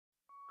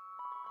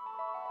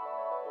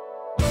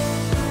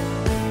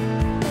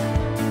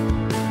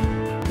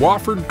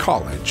Wofford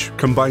College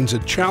combines a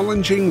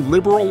challenging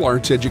liberal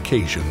arts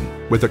education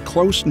with a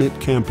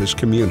close-knit campus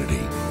community.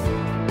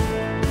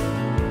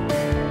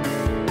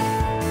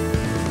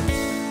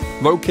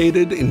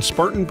 Located in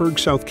Spartanburg,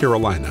 South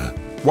Carolina,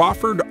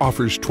 Wofford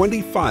offers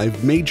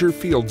 25 major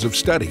fields of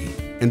study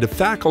and a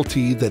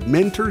faculty that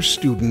mentors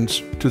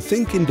students to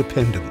think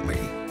independently,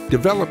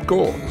 develop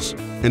goals,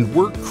 and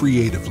work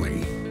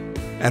creatively.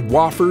 At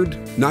Wofford,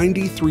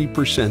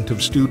 93%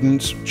 of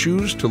students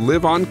choose to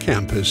live on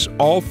campus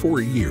all 4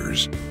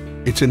 years.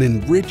 It's an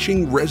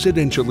enriching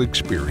residential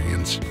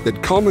experience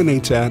that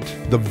culminates at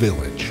The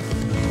Village.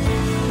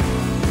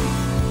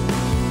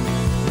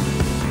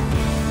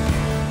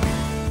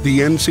 The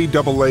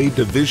NCAA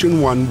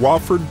Division I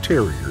Wofford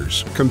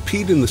Terriers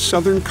compete in the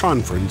Southern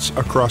Conference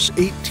across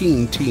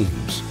 18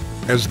 teams.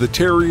 As the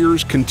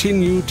Terriers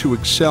continue to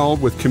excel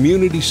with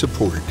community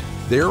support,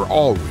 they're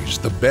always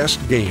the best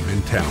game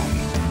in town.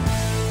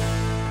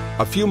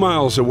 A few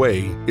miles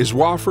away is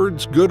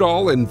Wofford's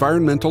Goodall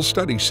Environmental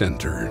Study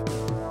Center.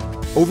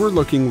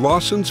 Overlooking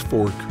Lawson's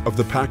Fork of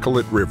the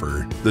Pacolet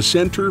River, the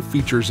center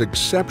features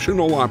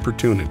exceptional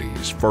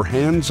opportunities for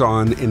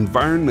hands-on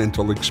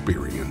environmental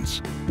experience.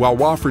 While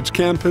Wofford's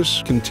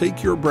campus can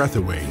take your breath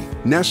away,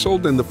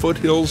 nestled in the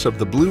foothills of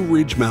the Blue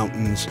Ridge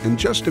Mountains and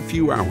just a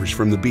few hours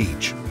from the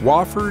beach,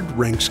 Wofford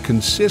ranks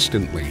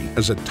consistently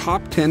as a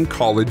top 10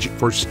 college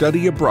for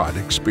study abroad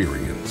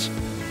experience.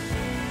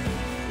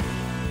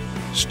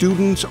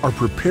 Students are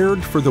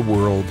prepared for the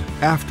world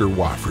after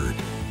Wofford.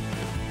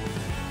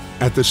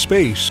 At the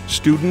Space,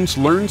 students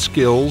learn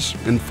skills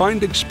and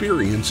find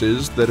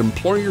experiences that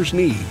employers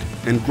need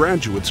and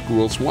graduate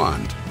schools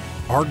want.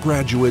 Our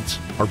graduates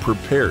are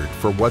prepared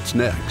for what's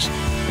next.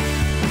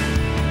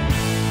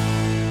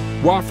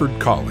 Wofford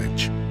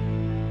College.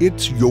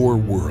 It's your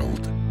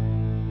world.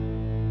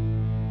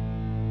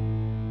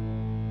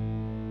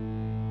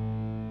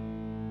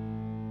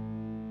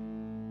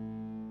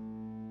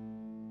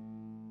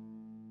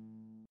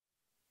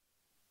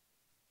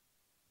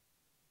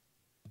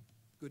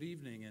 Good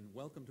evening and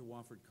welcome to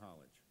Wofford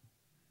College.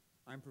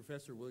 I'm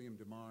Professor William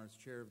DeMars,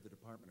 Chair of the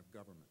Department of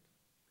Government.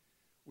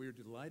 We are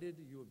delighted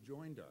you have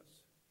joined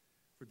us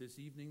for this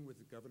evening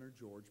with Governor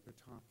George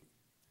Pataki.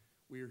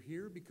 We are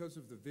here because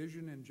of the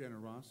vision and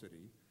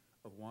generosity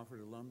of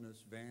Wofford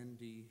alumnus Van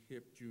D.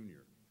 Hipp,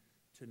 Jr.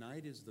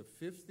 Tonight is the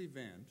 5th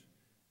event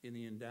in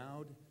the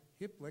endowed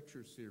Hipp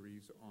Lecture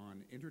Series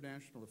on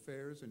International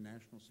Affairs and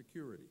National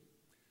Security.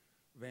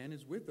 Van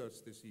is with us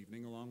this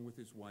evening along with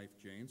his wife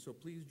Jane, so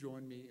please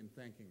join me in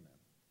thanking them.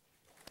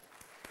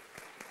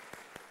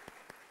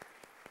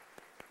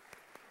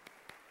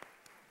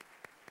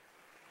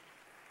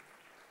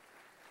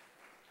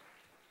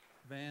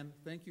 Van,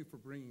 thank you for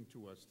bringing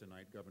to us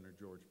tonight Governor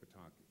George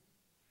Pataki.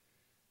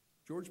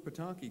 George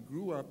Pataki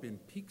grew up in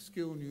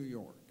Peekskill, New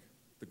York,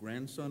 the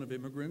grandson of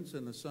immigrants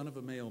and the son of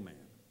a mailman.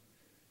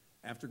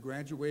 After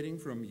graduating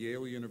from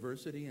Yale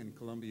University and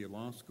Columbia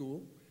Law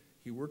School,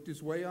 he worked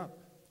his way up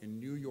in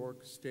New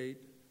York State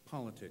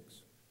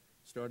politics,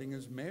 starting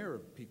as mayor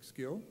of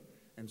Peekskill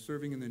and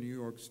serving in the New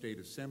York State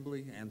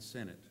Assembly and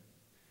Senate.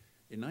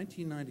 In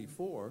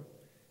 1994,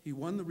 he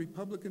won the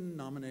Republican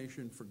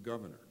nomination for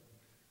governor.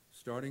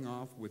 Starting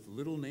off with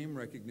little name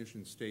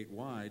recognition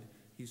statewide,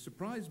 he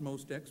surprised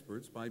most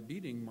experts by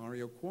beating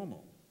Mario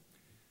Cuomo.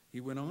 He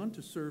went on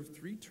to serve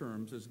 3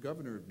 terms as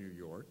governor of New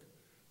York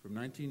from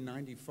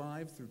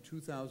 1995 through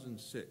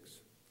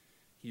 2006.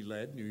 He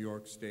led New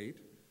York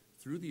State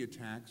through the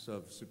attacks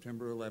of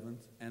September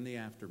 11th and the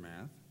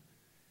aftermath,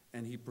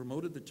 and he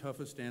promoted the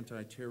toughest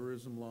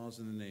anti-terrorism laws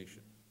in the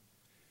nation.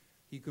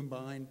 He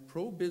combined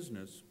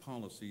pro-business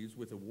policies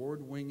with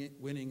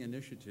award-winning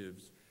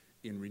initiatives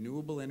in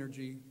renewable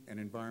energy and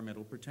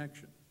environmental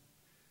protection.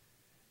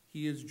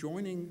 He is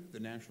joining the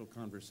national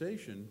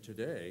conversation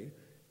today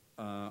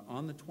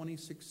on the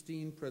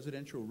 2016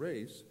 presidential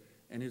race,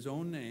 and his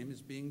own name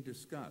is being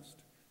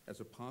discussed as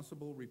a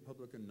possible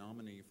Republican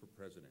nominee for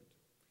president.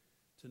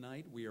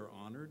 Tonight, we are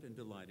honored and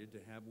delighted to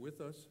have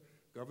with us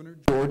Governor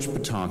George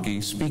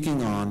Pataki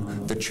speaking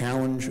on the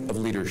challenge of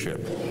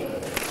leadership.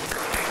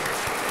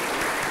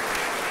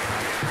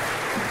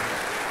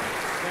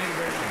 Thank you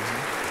very much.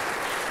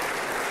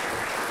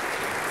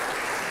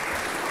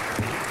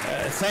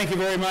 Thank you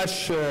very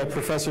much,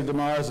 Professor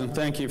DeMars, and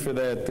thank you for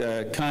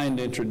that kind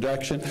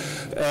introduction.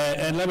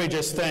 And let me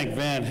just thank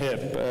Van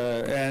Hipp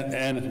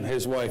and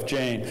his wife,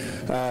 Jane.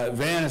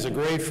 Van is a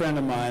great friend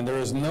of mine. There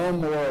is no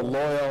more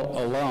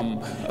loyal alum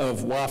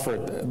of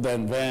Wofford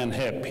than Van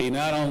Hipp. He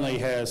not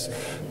only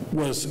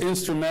was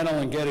instrumental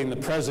in getting the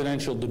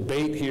presidential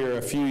debate here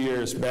a few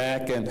years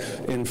back and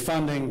in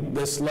funding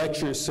this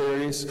lecture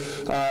series.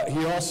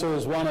 He also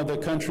is one of the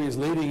country's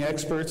leading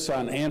experts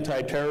on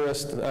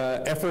anti-terrorist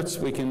efforts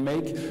we can make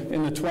make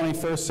in the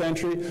 21st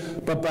century,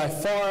 but by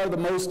far the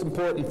most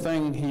important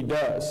thing he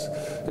does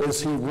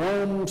is he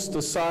roams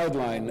the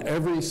sideline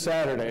every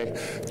Saturday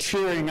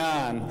cheering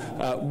on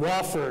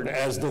Wofford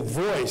as the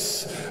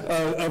voice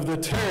of the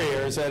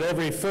Terriers at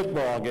every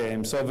football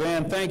game. So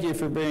Van, thank you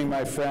for being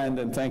my friend,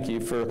 and thank you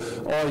for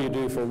all you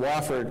do for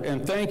Wofford,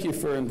 and thank you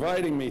for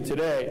inviting me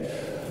today.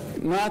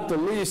 Not the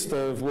least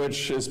of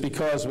which is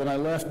because when I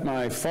left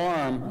my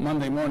farm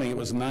Monday morning, it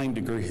was 9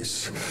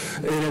 degrees.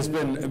 It has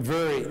been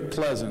very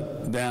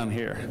pleasant down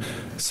here.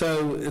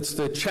 So it's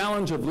the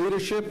challenge of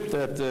leadership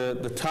that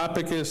the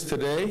topic is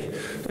today,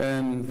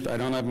 and I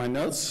don't have my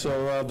notes,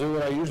 so I'll do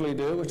what I usually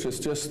do, which is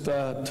just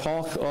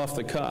talk off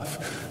the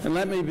cuff. And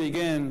let me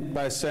begin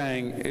by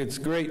saying it's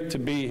great to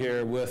be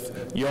here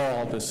with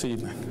y'all this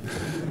evening.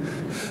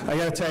 I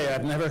got to tell you,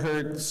 I've never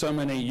heard so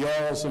many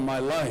y'alls in my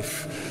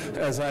life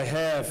as I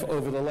have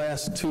over the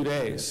last 2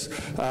 days.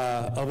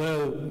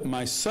 Although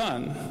my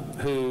son,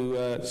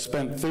 who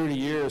spent 30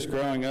 years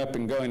growing up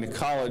and going to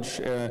college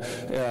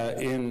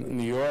in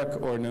New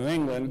York or New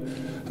England,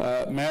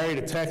 married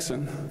a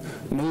Texan,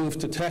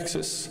 moved to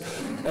Texas,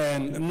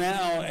 and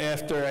now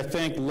after, I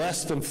think,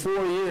 less than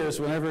 4 years,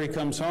 whenever he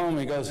comes home,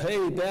 he goes,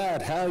 "Hey,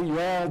 Dad, how you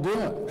all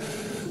doing?"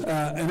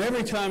 And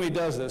every time he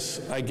does this,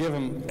 I give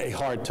him a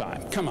hard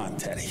time. Come on,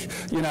 Teddy.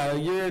 You know,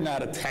 you're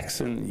not a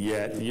Texan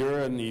yet. You're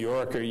a New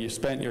Yorker. You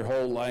spent your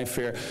whole life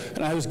here.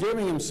 And I was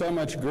giving him so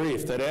much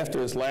grief that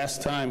after his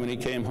last time when he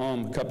came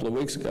home a couple of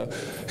weeks ago,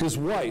 his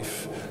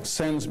wife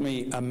sends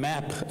me a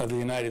map of the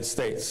United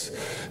States.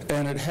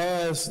 And it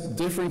has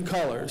different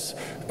colors.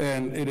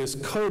 And it is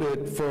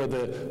coded for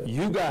the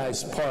you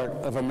guys part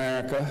of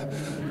America,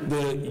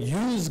 the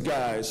yous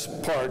guys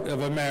part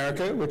of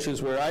America, which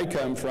is where I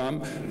come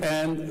from,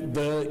 and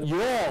the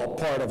y'all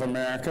part of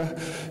America.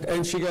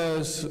 And she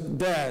goes,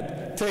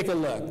 "Dad, take a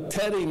look.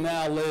 Teddy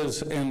now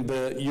lives in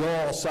the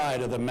y'all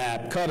side of the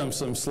map. Cut him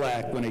some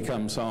slack when he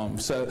comes home."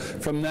 So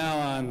from now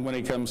on, when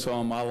he comes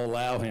home, I'll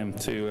allow him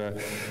to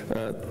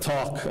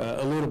talk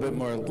a little bit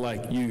more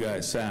like you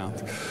guys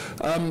sound.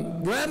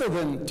 Rather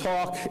than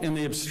talk in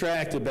the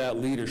abstract about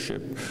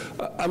leadership,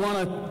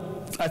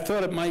 I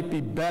thought it might be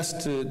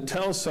best to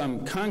tell some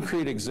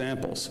concrete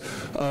examples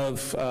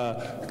of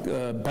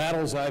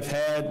battles I've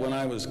had when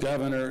I was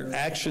governor,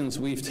 actions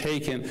we've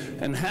taken,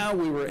 and how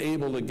we were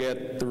able to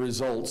get the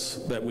results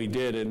that we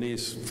did in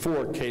these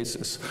 4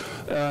 cases.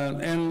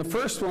 And the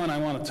first one I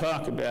want to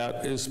talk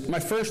about is my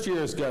first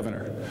year as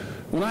governor.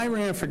 When I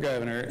ran for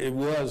governor, it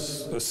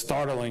was a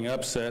startling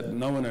upset.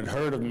 No one had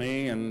heard of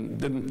me and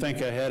didn't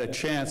think I had a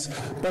chance,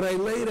 but I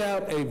laid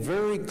out a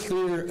very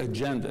clear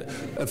agenda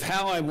of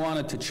how I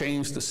wanted to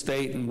change the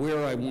state and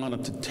where I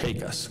wanted to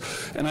take us.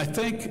 And I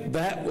think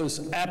that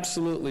was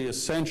absolutely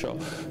essential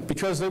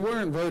because they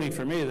weren't voting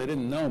for me, they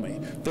didn't know me.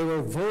 They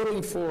were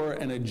voting for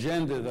an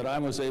agenda that I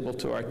was able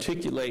to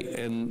articulate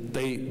and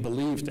they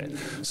believed it.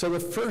 So the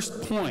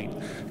first point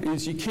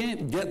is you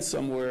can't get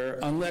somewhere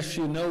unless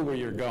you know where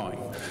you're going.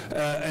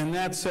 And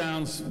that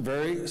sounds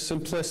very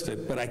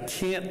simplistic, but I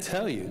can't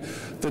tell you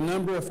the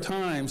number of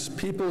times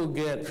people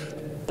get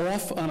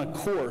off on a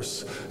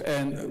course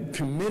and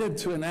committed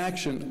to an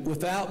action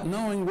without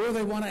knowing where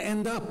they want to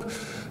end up.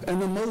 And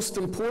the most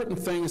important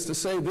thing is to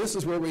say, this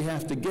is where we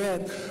have to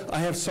get. I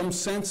have some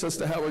sense as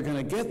to how we're going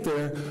to get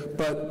there,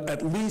 but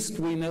at least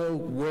we know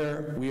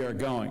where we are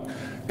going.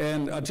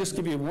 And I'll just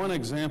give you one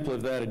example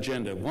of that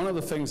agenda. One of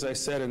the things I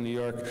said in New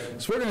York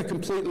is we're going to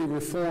completely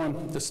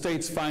reform the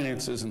state's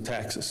finances and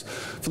taxes.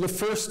 For the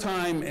first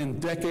time in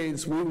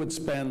decades, we would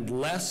spend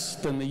less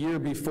than the year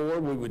before.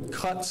 We would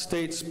cut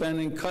state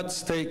spending, cut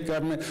state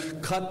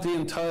government, cut the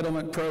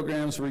entitlement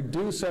programs,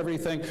 reduce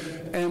everything,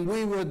 and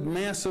we would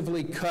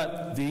massively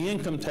cut the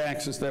income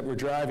taxes that were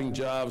driving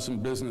jobs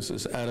and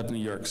businesses out of New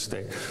York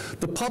State.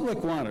 The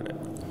public wanted it.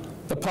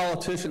 The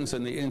politicians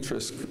and the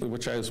interest,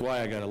 which is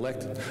why I got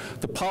elected,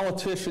 the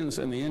politicians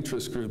and the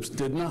interest groups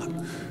did not,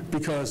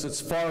 because it's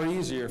far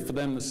easier for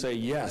them to say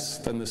yes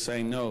than to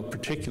say no,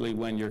 particularly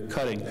when you're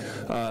cutting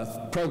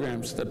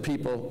programs that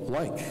people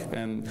like.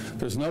 And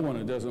there's no one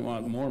who doesn't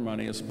want more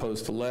money as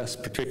opposed to less,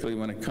 particularly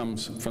when it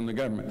comes from the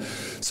government.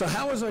 So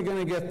how was I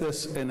going to get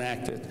this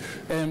enacted?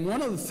 And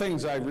one of the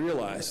things I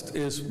realized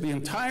is the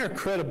entire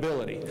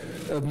credibility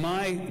of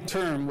my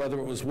term, whether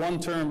it was 1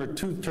 term or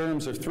 2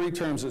 terms or 3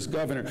 terms as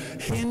governor,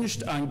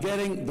 hinged on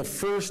getting the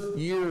first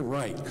year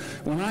right.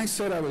 When I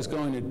said I was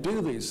going to do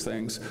these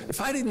things,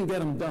 if I didn't get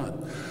them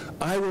done,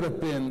 I would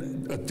have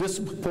been a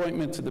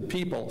disappointment to the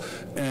people,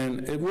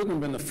 and it wouldn't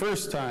have been the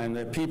first time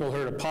that people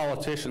heard a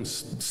politician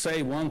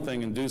say one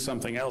thing and do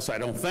something else, I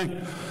don't think.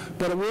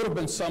 But it would have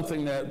been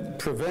something that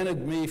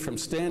prevented me from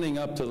standing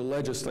up to the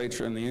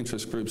legislature and the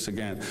interest groups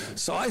again.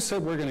 So I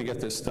said we're going to get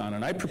this done,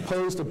 and I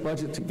proposed a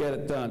budget to get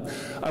it done.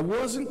 I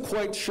wasn't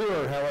quite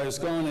sure how I was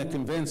going to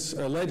convince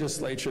a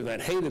legislature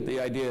that hated the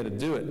idea to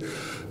do it.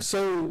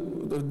 So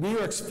New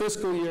York's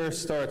fiscal year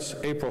starts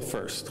April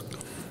 1st.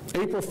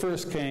 April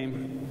 1st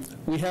came,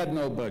 we had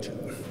no budget.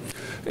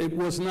 It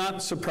was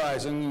not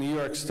surprising. New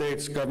York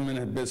State's government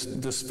had been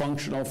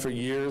dysfunctional for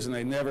years, and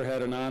they never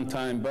had an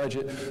on-time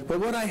budget. But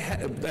what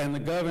and the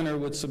governor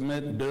would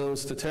submit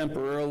bills to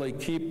temporarily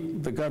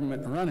keep the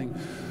government running.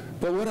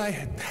 But what I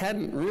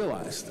hadn't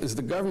realized is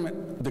the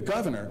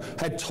governor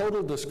had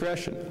total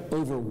discretion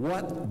over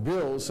what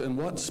bills and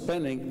what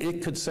spending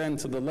it could send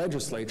to the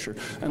legislature,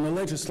 and the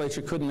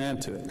legislature couldn't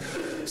add to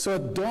it. So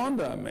it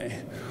dawned on me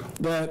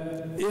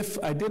that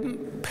if I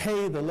didn't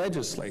pay the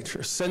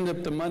legislature, send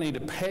up the money to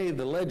pay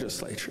the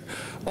legislature,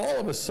 all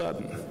of a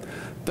sudden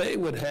they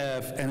would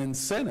have an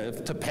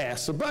incentive to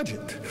pass a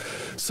budget.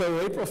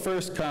 So April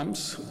 1st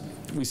comes,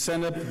 we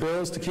send up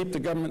bills to keep the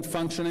government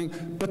functioning,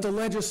 but the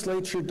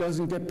legislature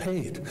doesn't get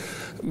paid.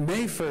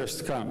 May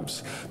 1st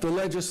comes, the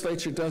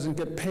legislature doesn't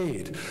get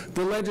paid.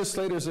 The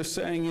legislators are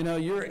saying, you know,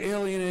 you're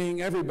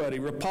alienating everybody,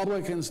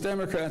 Republicans,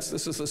 Democrats,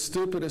 this is the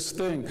stupidest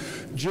thing.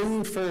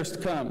 June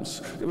 1st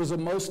comes, it was a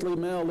mostly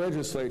male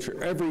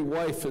legislature. Every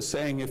wife is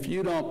saying, if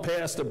you don't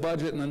pass the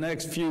budget in the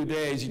next few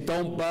days, you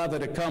don't bother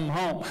to come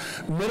home.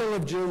 Middle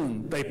of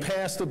June, they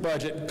pass the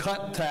budget,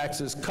 cut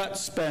taxes, cut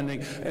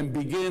spending, and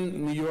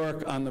begin New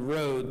York on the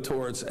road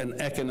towards an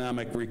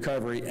economic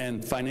recovery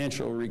and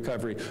financial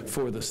recovery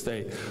for the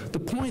state. The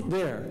point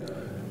there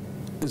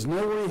is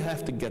know where you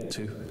have to get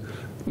to.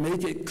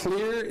 Make it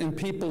clear in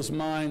people's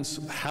minds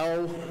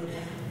how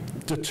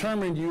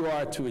determined you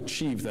are to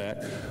achieve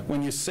that.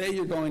 When you say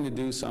you're going to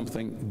do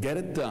something, get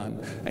it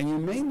done. And you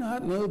may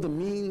not know the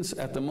means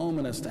at the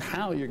moment as to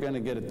how you're going to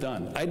get it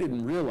done. I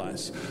didn't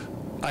realize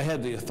I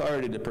had the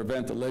authority to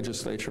prevent the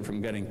legislature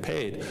from getting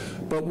paid.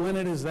 But when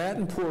it is that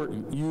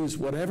important, use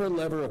whatever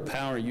lever of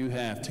power you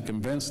have to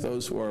convince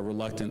those who are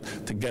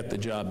reluctant to get the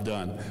job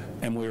done,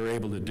 and we were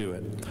able to do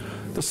it.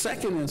 The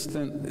second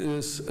instance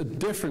is a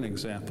different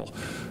example.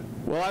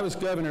 While I was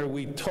governor,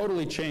 we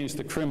totally changed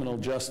the criminal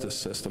justice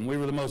system. We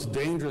were the most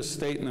dangerous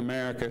state in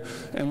America,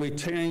 and we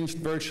changed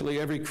virtually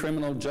every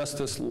criminal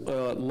justice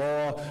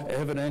law,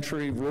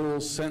 evidentiary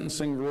rules,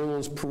 sentencing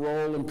rules,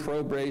 parole and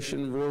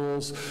probation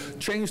rules,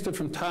 changed it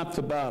from top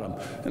to bottom.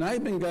 And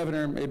I've been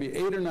governor maybe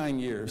 8 or 9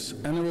 years,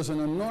 and there was an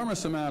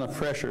enormous amount of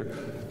pressure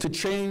to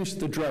change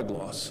the drug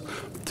laws,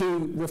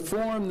 to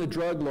reform the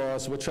drug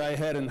laws which I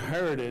had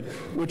inherited,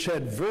 which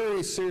had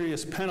very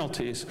serious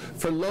penalties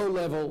for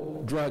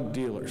low-level drug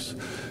dealers.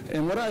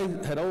 And what I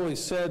had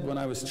always said when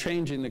I was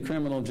changing the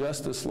criminal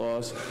justice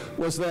laws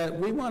was that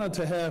we wanted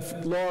to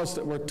have laws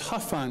that were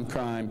tough on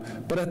crime,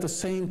 but at the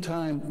same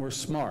time were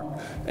smart.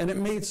 And it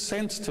made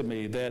sense to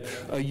me that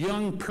a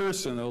young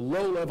person, a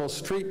low-level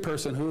street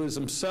person who is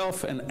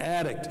himself an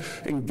addict,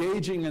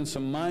 engaging in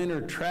some minor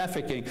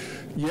trafficking,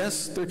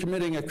 yes, they're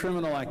committing a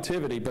criminal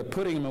activity, but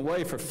putting them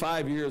away for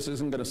 5 years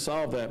isn't going to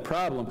solve that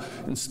problem.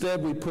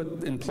 Instead, we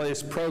put in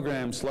place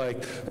programs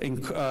like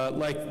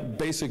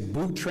basic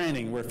boot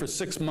training, where for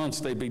 6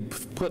 months they'd be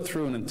put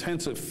through an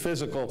intensive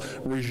physical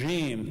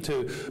regime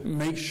to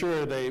make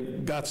sure they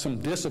got some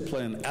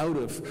discipline out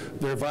of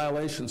their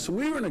violations. So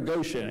we were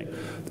negotiating,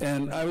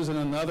 and I was in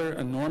another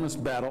enormous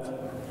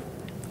battle,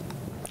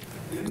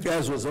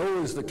 as was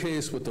always the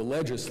case with the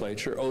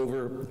legislature,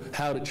 over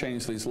how to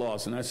change these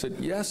laws. And I said,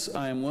 yes,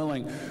 I am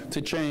willing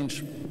to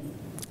change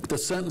the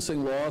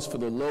sentencing laws for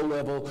the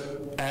low-level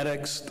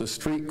addicts, the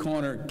street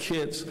corner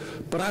kids,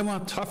 but I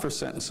want tougher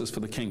sentences for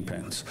the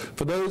kingpins,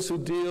 for those who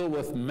deal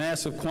with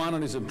massive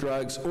quantities of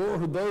drugs, or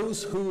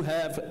those who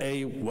have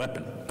a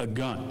weapon, a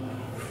gun.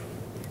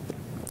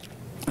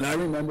 And I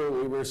remember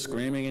we were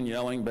screaming and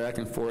yelling back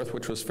and forth,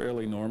 which was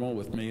fairly normal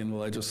with me and the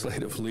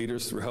legislative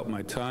leaders throughout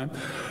my time.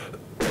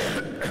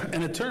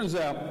 And it turns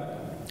out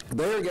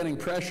they were getting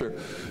pressure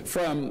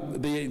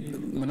from the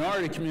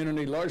minority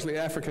community, largely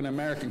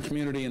African-American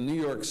community in New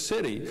York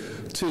City,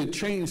 to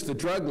change the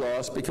drug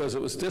laws because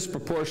it was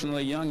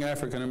disproportionately young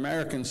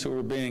African-Americans who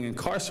were being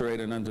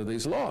incarcerated under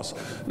these laws.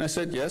 And I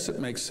said, yes, it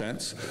makes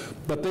sense,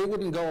 but they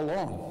wouldn't go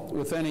along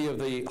with any of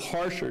the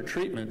harsher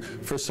treatment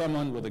for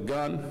someone with a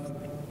gun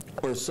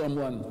or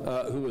someone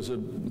who was a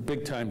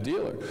big-time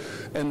dealer.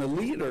 And the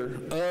leader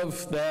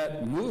of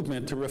that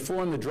movement to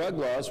reform the drug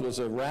laws was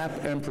a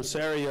rap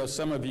impresario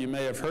some of you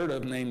may have heard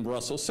of named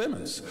Russell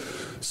Simmons.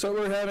 So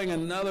we're having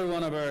another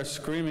one of our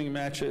screaming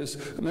matches,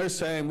 and they're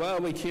saying, well,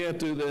 we can't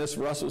do this,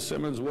 Russell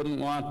Simmons wouldn't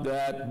want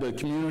that, the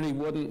community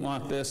wouldn't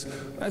want this.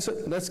 I said,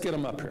 let's get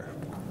him up here.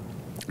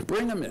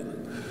 Bring him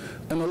in.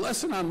 And the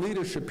lesson on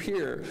leadership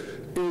here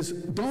is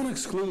don't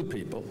exclude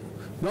people.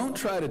 Don't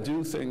try to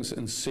do things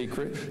in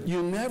secret.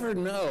 You never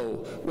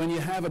know when you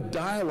have a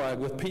dialogue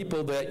with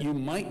people that you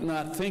might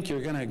not think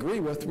you're going to agree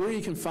with where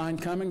you can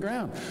find common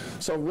ground.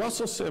 So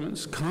Russell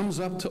Simmons comes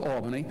up to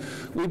Albany.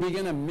 We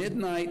begin a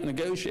midnight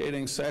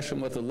negotiating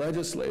session with the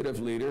legislative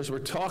leaders. We're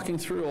talking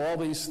through all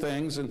these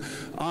things, and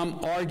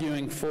I'm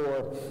arguing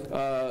for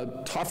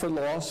tougher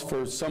laws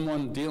for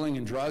someone dealing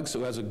in drugs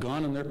who has a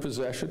gun in their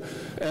possession.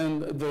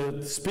 And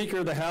the Speaker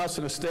of the House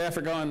and the staff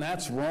are going,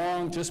 that's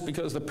wrong. Just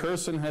because the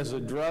person has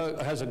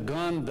a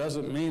gun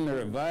doesn't mean they're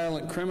a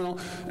violent criminal.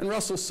 And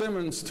Russell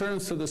Simmons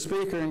turns to the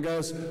Speaker and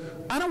goes,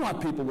 I don't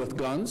want people with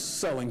guns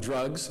selling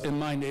drugs in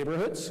my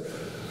neighborhoods.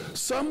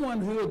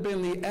 someone who had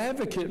been the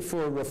advocate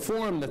for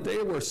reform that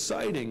they were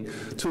citing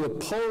to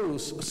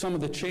oppose some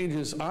of the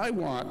changes I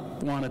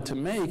wanted to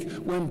make,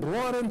 when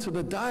brought into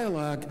the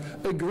dialogue,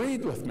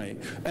 agreed with me.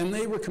 And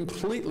they were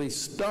completely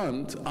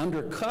stunned,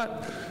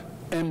 undercut.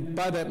 And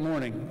by that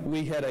morning,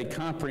 we had a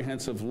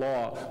comprehensive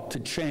law to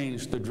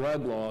change the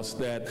drug laws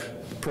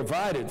that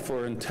provided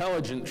for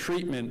intelligent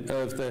treatment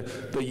of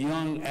the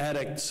young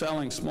addict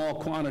selling small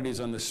quantities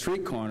on the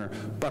street corner,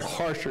 but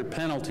harsher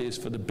penalties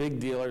for the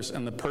big dealers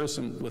and the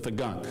person with a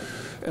gun.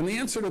 And the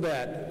answer to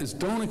that is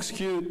don't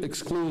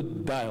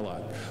exclude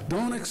dialogue.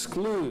 Don't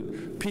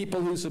exclude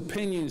people whose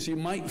opinions you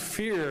might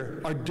fear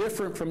are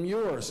different from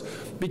yours,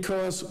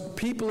 because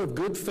people of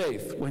good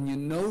faith, when you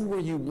know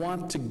where you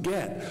want to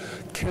get,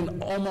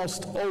 can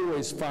almost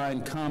always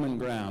find common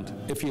ground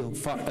if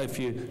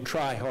you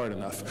try hard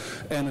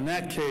enough. And in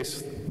that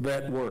case,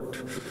 that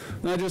worked.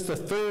 Now, just a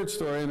third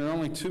story, and there are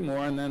only two more,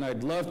 and then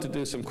I'd love to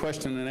do some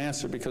question and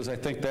answer, because I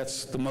think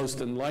that's the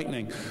most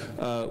enlightening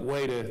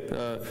way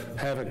to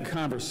have a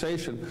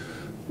conversation,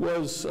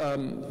 was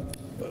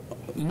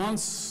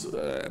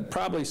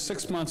probably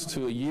 6 months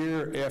to a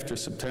year after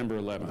September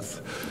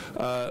 11th.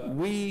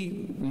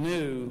 We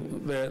knew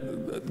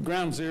that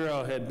Ground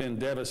Zero had been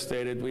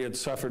devastated. We had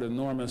suffered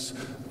enormous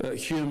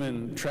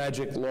human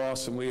tragic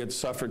loss, and we had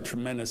suffered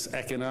tremendous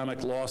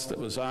economic loss that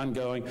was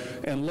ongoing.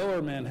 And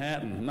Lower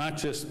Manhattan, not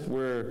just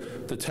where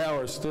the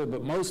towers stood,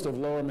 but most of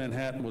Lower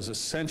Manhattan was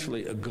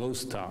essentially a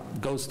ghost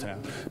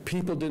town.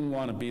 People didn't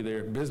want to be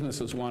there.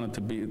 Businesses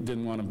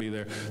didn't want to be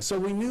there. So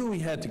we knew we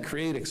had to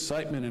create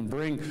excitement and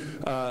bring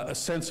a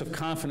sense of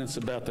confidence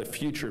about the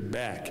future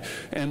back.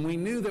 And we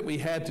knew that we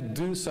had to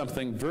do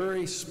something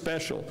very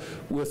special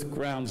with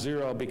Ground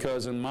Zero,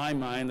 because in my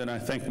mind, and I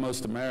think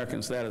most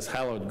Americans, that is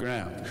hallowed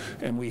ground,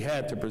 and we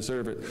had to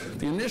preserve it.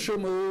 The initial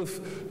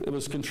move, it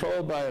was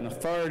controlled by an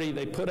authority.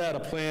 They put out a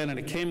plan, and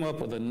it came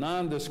up with a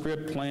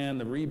nondescript plan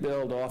to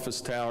rebuild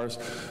office towers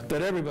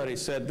that everybody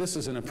said this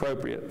is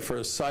inappropriate for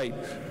a site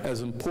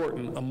as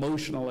important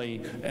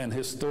emotionally and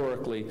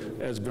historically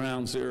as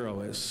Ground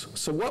Zero is.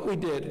 So what we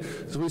did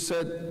is we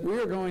said, we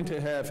are going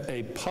to have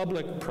a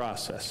public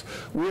process.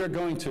 We are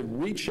going to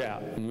reach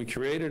out, and we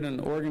created an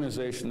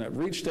organization that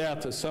reached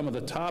out to some of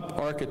the top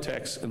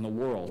architects in the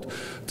world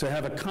to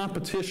have a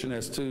competition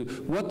as to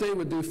what they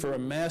would do for a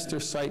master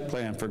site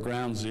plan for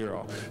Ground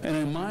Zero. And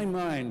in my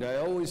mind, I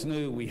always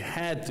knew we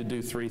had to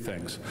do three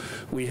things.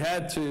 We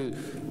had to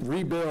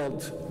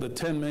rebuild the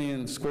 10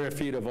 million square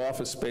feet of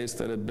office space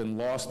that had been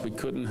lost. We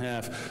couldn't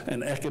have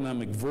an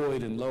economic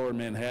void in Lower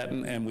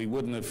Manhattan, and we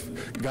wouldn't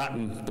have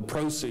gotten the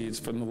proceeds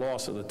from the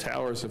loss of the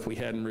towers if we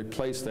hadn't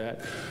replaced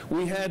that.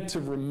 We had to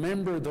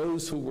remember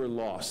those who were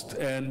lost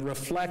and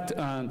reflect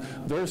on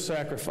their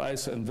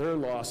sacrifice and their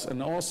loss,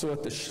 and also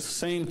at the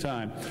same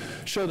time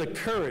show the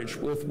courage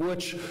with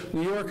which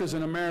New Yorkers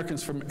and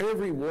Americans from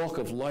every walk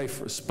of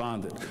life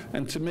responded.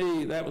 And to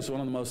me, that was one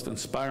of the most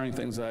inspiring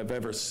things I've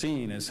ever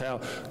seen, is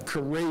how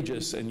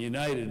courageous and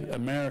united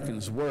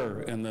Americans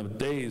were in the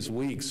days,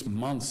 weeks,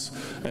 months,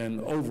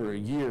 and over a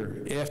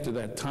year after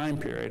that time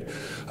period.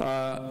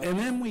 And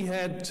then we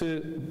had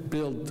to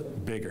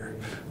build bigger.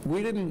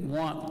 We didn't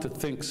want to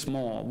think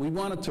small. We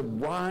wanted to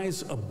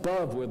rise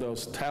above where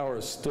those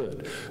towers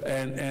stood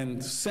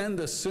and send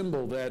a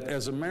symbol that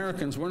as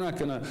Americans, we're not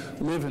going to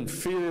live in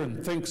fear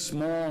and think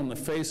small in the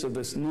face of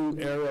this new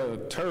era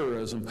of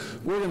terrorism.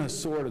 We're going to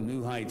soar to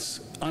new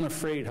heights,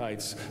 unafraid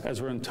heights,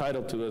 as we're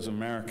entitled to as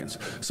Americans.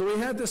 So we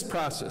had this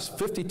process,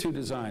 52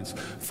 designs,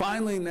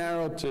 finally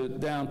narrowed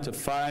down to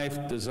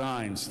 5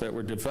 designs that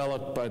were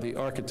developed by the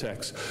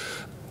architects.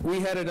 We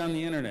had it on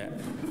the internet.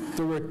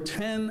 There were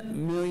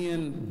 10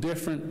 million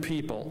different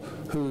people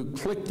who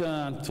clicked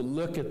on to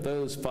look at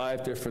those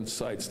 5 different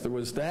sites. There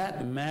was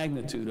that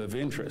magnitude of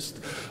interest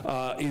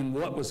in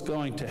what was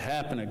going to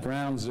happen at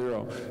Ground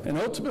Zero, and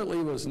ultimately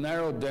was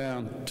narrowed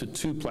down to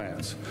 2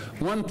 plans.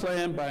 One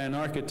plan by an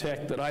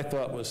architect that I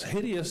thought was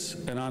hideous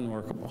and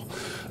unworkable,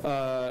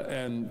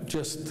 and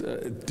just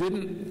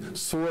didn't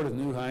soar to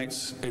new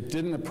heights. It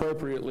didn't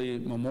appropriately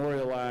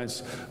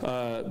memorialize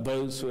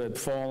those who had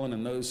fallen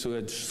and those who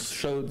had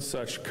showed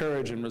such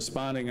courage in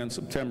responding on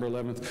September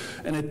 11th,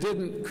 and it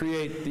didn't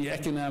create the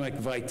economic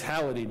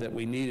vitality that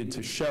we needed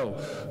to show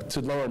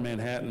to Lower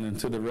Manhattan and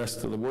to the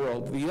rest of the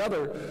world. The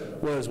other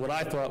was what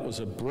I thought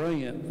was a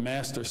brilliant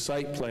master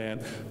site plan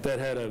that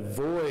had a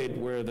void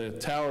where the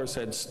towers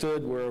had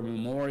stood, where a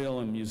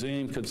memorial and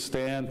museum could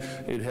stand.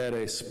 It had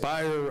a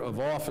spire of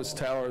office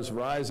towers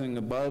rising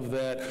above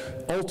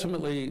that,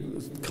 ultimately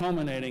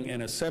culminating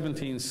in a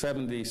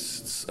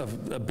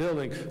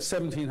building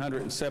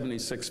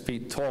 1,776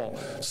 feet tall,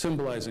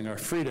 symbolizing our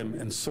freedom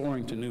and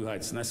soaring to new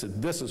heights. And I said,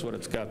 this is what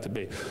it's got to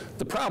be.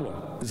 The problem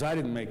is I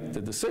didn't make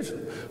the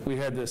decision. We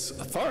had this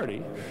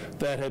authority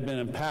that had been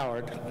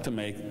empowered to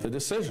make the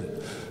decision.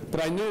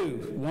 But I knew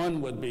one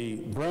would be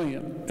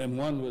brilliant and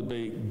one would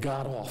be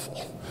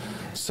god-awful.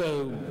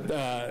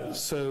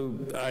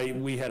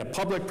 We had a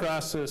public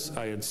process.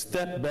 I had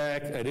stepped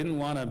back. I didn't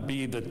want to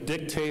be the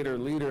dictator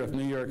leader of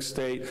New York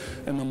State.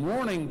 And the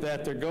morning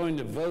that they're going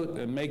to vote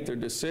and make their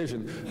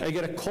decision, I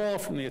get a call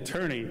from the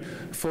attorney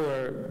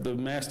for the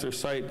master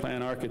site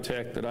plan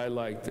architect that I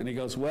liked. And he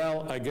goes,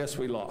 well, I guess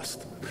we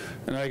lost.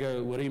 And I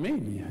go, what do you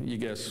mean you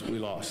guess we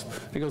lost?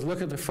 He goes,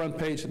 look at the front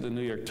page of the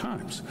New York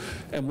Times.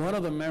 And one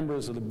of the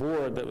members of the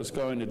board that was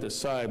going to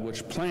decide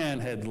which plan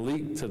had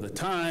leaked to the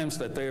Times,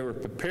 that they were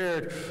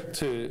prepared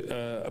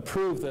to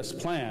approve this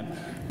plan,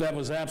 that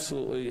was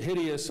absolutely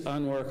hideous,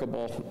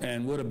 unworkable,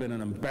 and would have been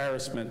an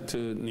embarrassment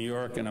to New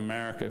York and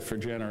America for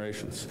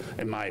generations,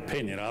 in my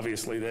opinion.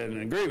 Obviously, they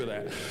didn't agree with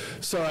that.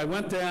 So I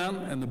went down,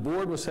 and the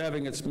board was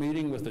having its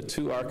meeting with the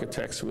two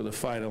architects who were the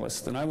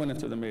finalists, and I went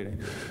into the meeting,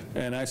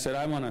 and I said,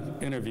 I want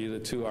to interview the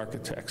two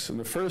architects. And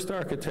the first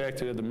architect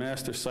who had the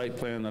master site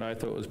plan that I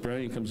thought was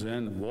brilliant comes in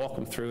and walk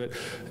them through it.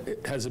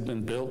 Has it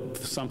been built?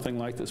 Something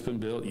like this been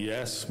built?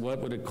 Yes.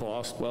 What would it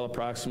cost? Well,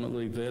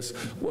 approximately this.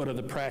 What are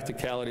the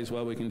practicalities?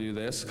 Well, we can do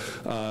this.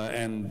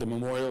 And the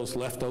memorial's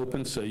left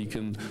open, so you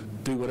can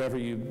do whatever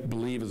you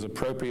believe is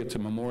appropriate to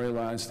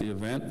memorialize the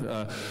event.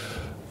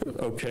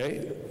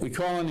 Okay, we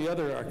call in the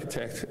other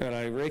architect, and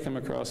I rake him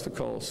across the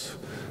coals.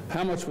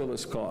 How much will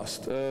this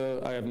cost?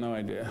 I have no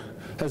idea.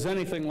 Has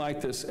anything like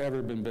this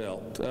ever been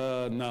built?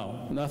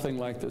 No, nothing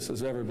like this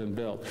has ever been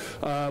built.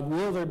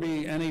 Will there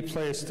be any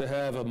place to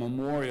have a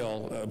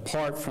memorial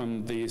apart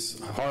from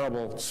these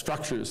horrible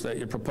structures that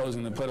you're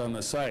proposing to put on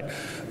the site?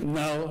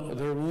 No,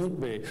 there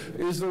won't be.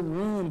 Is there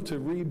room to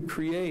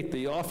recreate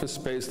the office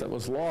space that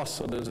was lost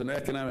so there's an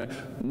economic?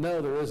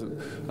 No, there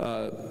isn't.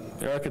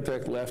 The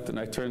architect left, and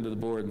I turned to the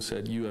board and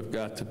said, you have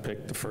got to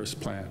pick the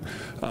first plan.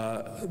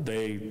 I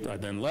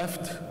then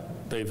left.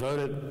 They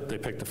voted, they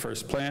picked the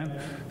first plan,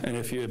 and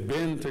if you have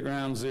been to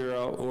Ground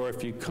Zero, or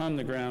if you come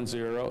to Ground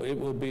Zero, it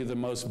will be the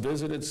most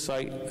visited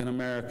site in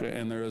America,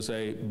 and there is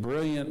a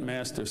brilliant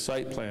master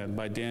site plan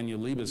by Daniel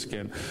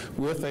Libeskind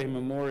with a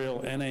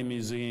memorial and a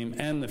museum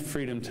and the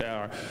Freedom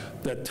Tower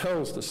that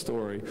tells the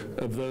story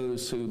of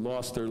those who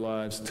lost their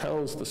lives,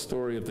 tells the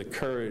story of the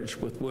courage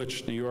with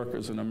which New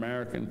Yorkers and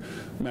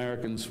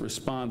Americans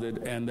responded,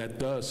 and that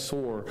does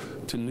soar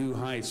to new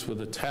heights with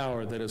a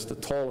tower that is the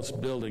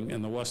tallest building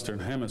in the Western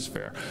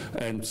Hemisphere,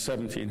 and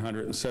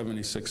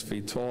 1,776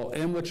 feet tall,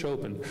 and which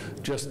opened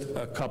just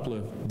a couple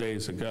of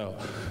days ago.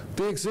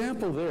 The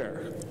example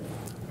there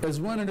is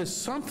when it is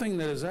something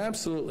that is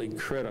absolutely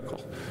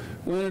critical,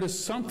 when it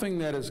is something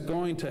that is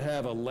going to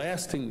have a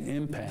lasting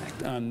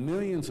impact on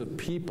millions of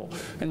people,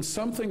 and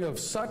something of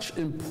such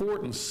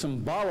importance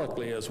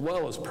symbolically as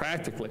well as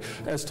practically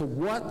as to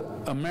what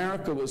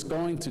America was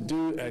going to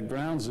do at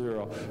Ground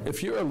Zero.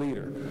 If you're a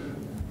leader,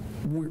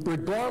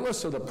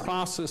 regardless of the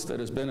process that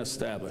has been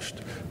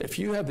established, if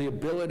you have the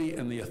ability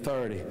and the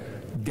authority,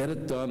 get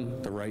it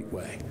done the right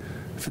way.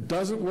 If it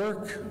doesn't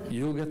work,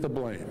 you'll get the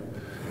blame.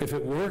 If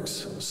it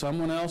works,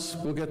 someone else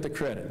will get the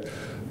credit.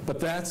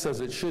 But that's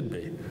as it should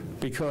be,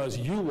 because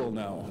you will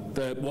know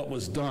that what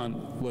was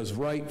done was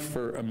right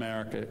for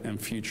America and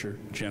future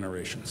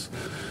generations.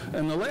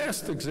 And the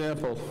last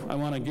example I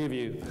want to give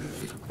you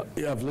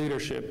of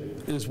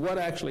leadership is what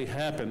actually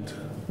happened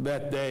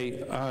that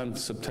day on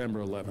September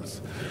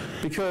 11th.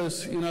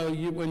 Because, you know,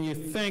 when you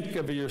think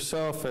of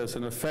yourself as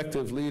an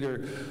effective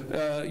leader,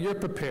 you're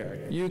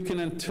prepared. You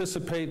can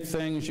anticipate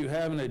things. You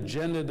have an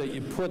agenda that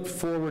you put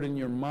forward in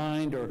your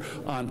mind or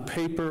on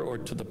paper or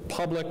to the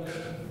public.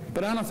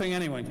 But I don't think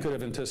anyone could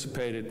have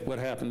anticipated what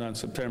happened on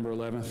September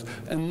 11th,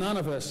 and none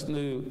of us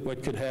knew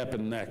what could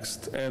happen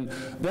next. And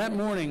that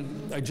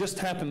morning, I just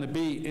happened to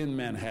be in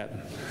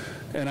Manhattan.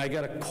 And I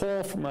got a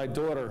call from my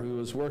daughter, who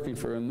was working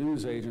for a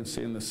news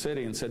agency in the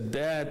city, and said,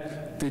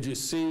 Dad, did you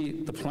see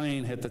the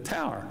plane hit the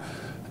tower?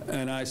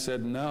 And I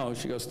said, no.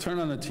 She goes, turn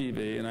on the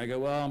TV. And I go,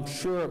 well, I'm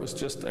sure it was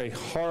just a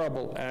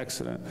horrible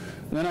accident.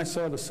 And then I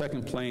saw the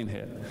second plane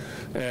hit.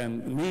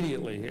 And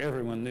immediately,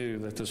 everyone knew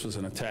that this was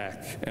an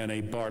attack, and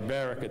a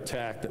barbaric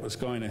attack that was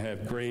going to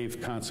have grave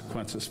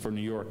consequences for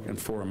New York and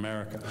for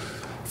America.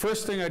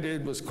 First thing I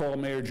did was call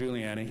Mayor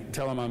Giuliani,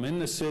 tell him I'm in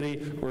the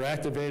city, we're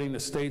activating the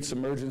state's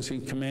emergency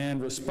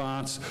command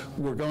response,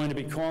 we're going to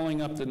be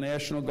calling up the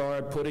National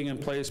Guard, putting in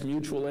place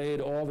mutual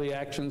aid, all the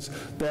actions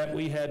that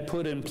we had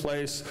put in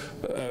place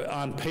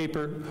on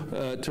paper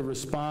to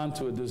respond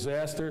to a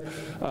disaster.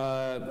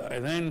 I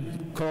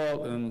then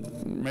called,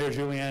 and Mayor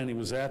Giuliani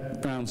was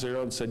at Ground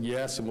Zero and said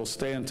yes, and we'll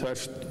stay in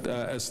touch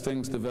as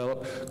things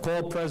develop.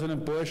 Called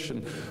President Bush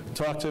and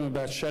talked to him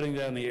about shutting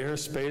down the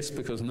airspace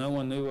because no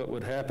one knew what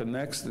would happen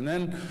next. And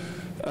then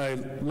I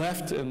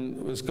left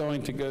and was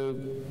going to go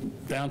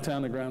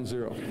downtown to Ground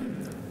Zero.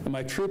 And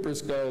my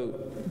troopers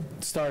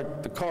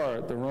start the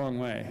car the wrong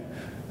way.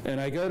 And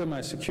I go to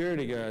my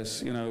security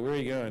guys, you know, where are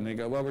you going? They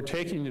go, well, we're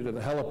taking you to the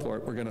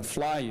heliport. We're going to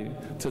fly you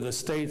to the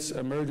state's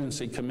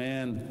emergency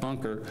command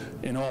bunker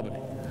in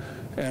Albany.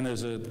 And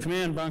there's a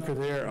command bunker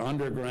there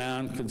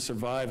underground, can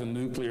survive a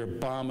nuclear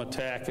bomb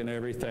attack and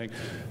everything.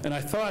 And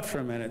I thought for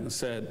a minute and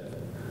said,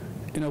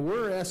 you know,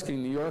 we're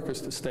asking New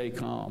Yorkers to stay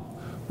calm.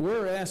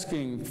 We're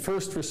asking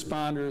first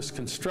responders,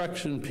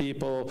 construction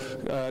people,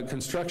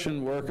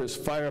 construction workers,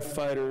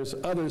 firefighters,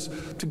 others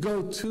to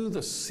go to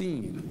the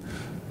scene.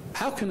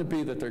 How can it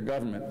be that their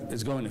government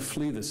is going to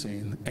flee the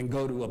scene and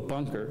go to a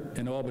bunker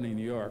in Albany,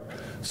 New York?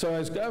 So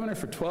as governor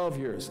for 12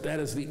 years,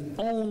 that is the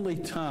only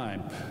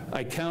time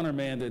I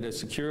countermanded a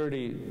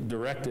security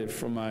directive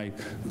from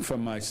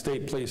my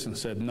state police and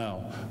said,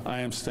 no,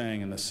 I am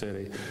staying in the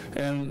city.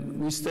 And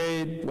we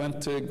stayed,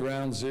 went to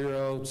ground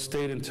zero,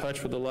 stayed in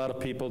touch with a lot of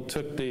people,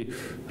 took the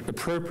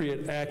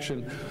appropriate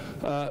action.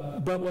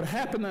 But what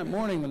happened that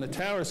morning when the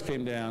towers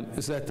came down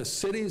is that the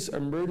city's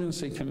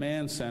emergency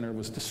command center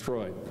was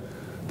destroyed.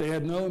 They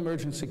had no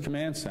emergency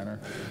command center.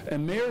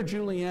 And Mayor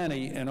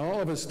Giuliani and all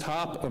of his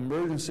top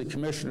emergency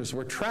commissioners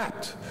were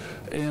trapped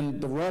in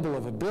the rubble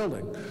of a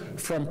building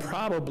from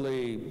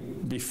probably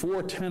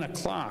before 10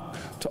 o'clock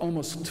to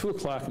almost 2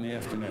 o'clock in the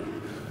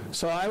afternoon.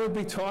 So I would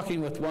be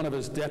talking with one of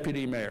his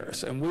deputy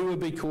mayors, and we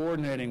would be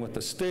coordinating what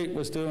the state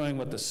was doing,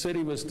 what the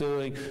city was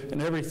doing, and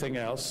everything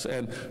else.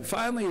 And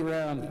finally,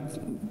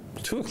 around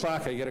 2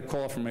 o'clock, I get a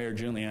call from Mayor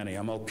Giuliani.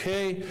 I'm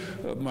okay.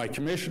 My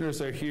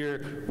commissioners are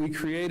here. We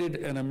created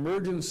an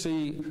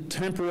emergency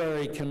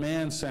temporary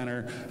command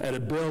center at a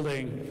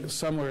building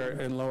somewhere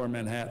in Lower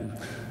Manhattan.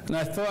 And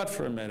I thought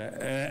for a minute,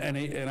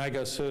 and I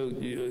go, so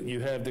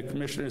you have the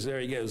commissioners there?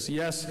 He goes,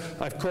 yes,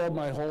 I've called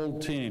my whole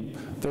team.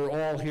 They're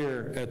all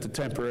here at the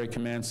temporary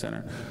command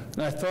center.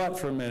 And I thought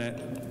for a minute,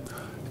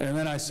 and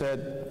then I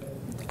said,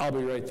 I'll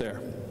be right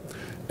there.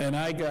 And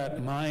I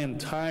got my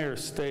entire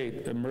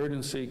state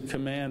emergency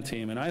command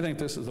team, and I think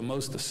this is the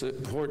most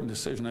important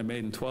decision I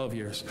made in 12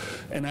 years.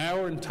 And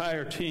our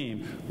entire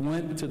team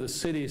went to the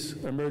city's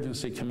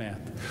emergency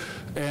command.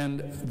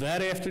 And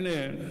that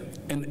afternoon,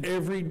 and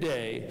every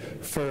day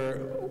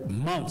for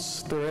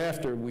months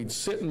thereafter, we'd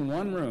sit in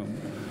one room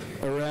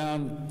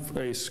around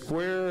a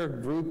square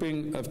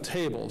grouping of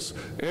tables,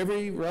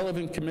 every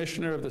relevant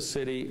commissioner of the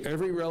city,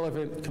 every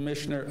relevant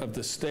commissioner of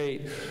the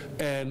state,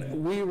 and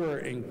we were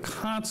in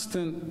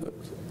constant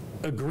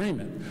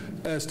agreement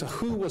as to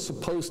who was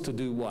supposed to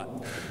do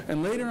what.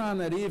 And later on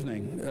that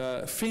evening,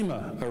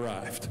 FEMA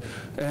arrived.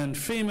 And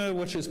FEMA,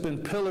 which has been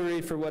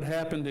pillory for what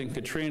happened in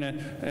Katrina,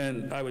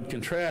 and I would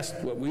contrast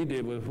what we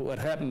did with what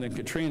happened in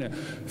Katrina,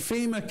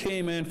 FEMA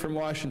came in from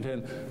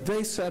Washington.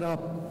 They set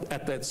up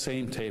at that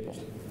same table.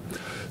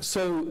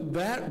 So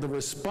the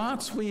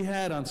response we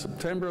had on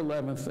September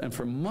 11th and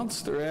for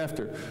months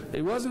thereafter,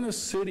 it wasn't a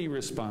city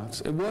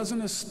response, it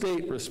wasn't a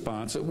state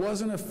response, it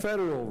wasn't a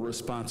federal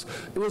response.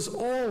 It was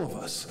all of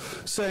us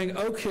saying,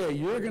 okay,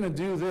 you're going to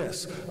do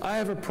this. I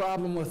have a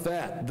problem with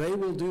that. They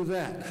will do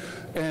that.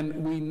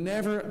 And we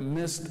never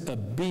missed a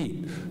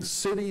beat.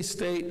 City,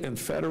 state, and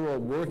federal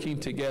working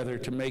together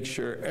to make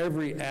sure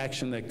every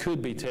action that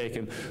could be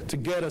taken to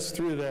get us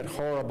through that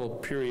horrible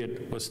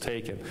period was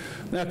taken.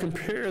 Now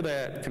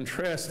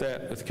contrast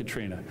that with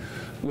Katrina,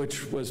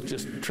 which was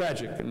just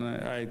tragic, and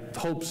I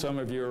hope some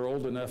of you are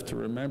old enough to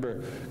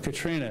remember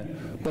Katrina.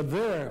 But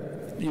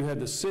there, you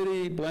had the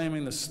city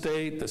blaming the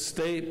state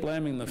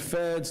blaming the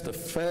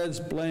feds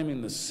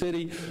blaming the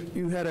city.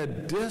 You had a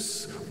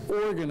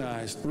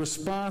disorganized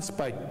response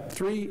by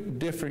 3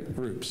 different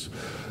groups.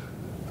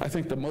 I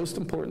think the most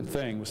important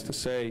thing was to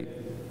say,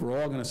 we're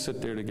all going to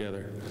sit there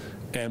together,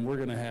 and we're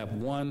going to have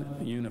one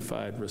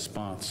unified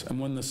response. And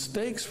when the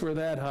stakes were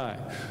that high,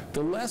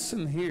 the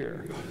lesson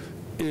here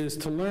is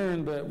to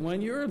learn that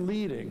when you're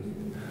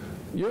leading,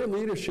 your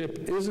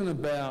leadership isn't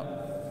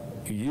about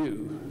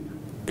you.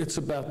 It's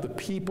about the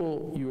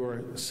people you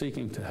are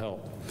seeking to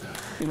help.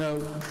 You know,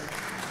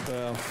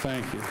 well,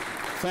 thank you.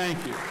 Thank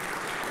you.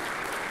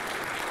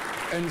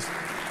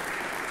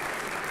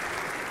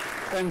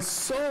 And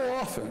so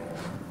often,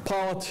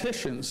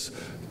 politicians,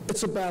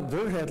 it's about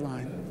their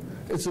headline.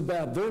 It's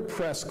about their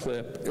press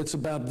clip. It's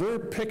about their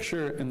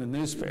picture in the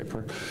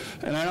newspaper.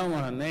 And I don't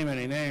want to name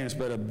any names,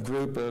 but a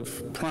group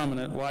of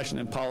prominent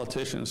Washington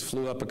politicians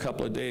flew up a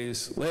couple of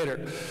days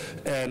later,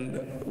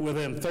 and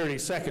within 30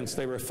 seconds,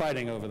 they were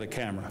fighting over the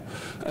camera.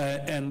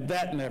 And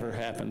that never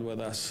happened with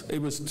us.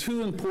 It was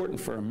too important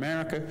for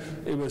America.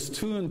 It was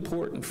too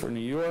important for New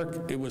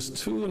York. It was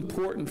too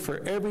important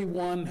for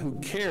everyone who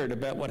cared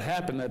about what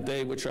happened that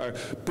day, which are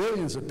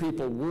billions of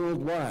people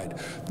worldwide,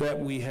 that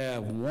we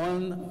have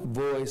one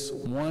voice,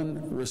 one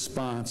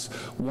response,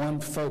 one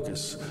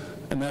focus,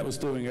 and that was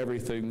doing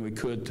everything we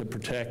could to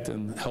protect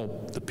and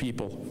help the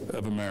people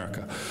of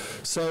America.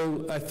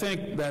 So I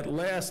think that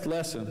last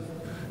lesson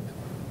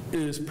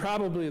is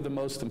probably the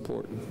most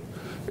important.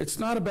 It's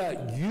not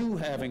about you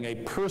having a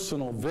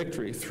personal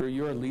victory through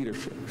your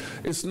leadership.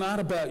 It's not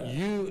about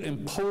you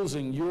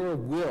imposing your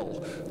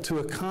will to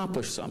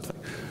accomplish something.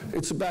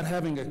 It's about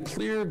having a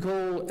clear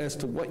goal as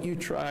to what you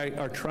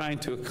are trying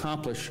to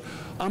accomplish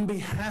on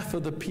behalf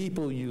of the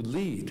people you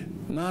lead,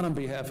 not on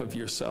behalf of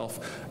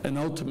yourself, and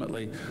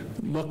ultimately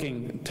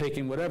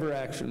taking whatever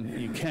action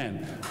you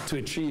can to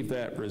achieve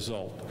that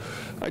result.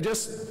 I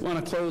just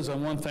want to close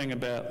on one thing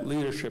about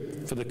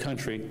leadership for the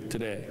country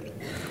today.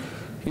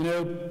 You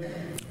know,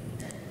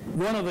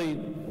 one of the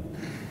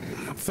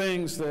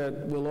things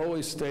that will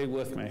always stay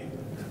with me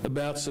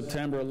about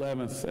September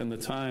 11th and the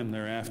time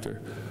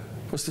thereafter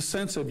was the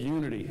sense of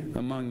unity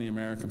among the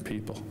American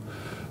people.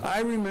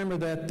 I remember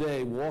that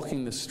day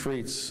walking the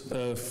streets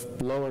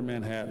of Lower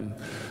Manhattan,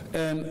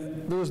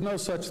 and there was no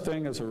such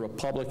thing as a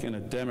Republican, a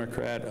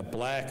Democrat, a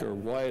black or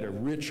white, a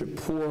rich or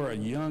poor, a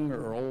young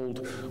or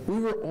old. We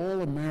were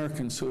all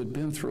Americans who had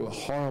been through a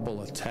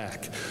horrible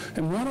attack.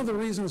 And one of the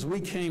reasons we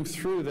came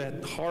through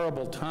that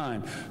horrible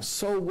time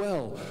so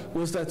well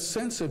was that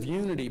sense of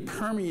unity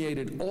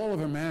permeated all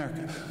of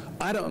America.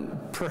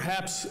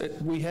 Perhaps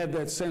we had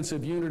that sense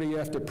of unity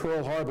after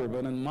Pearl Harbor,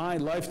 but in my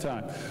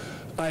lifetime,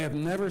 I have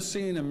never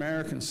seen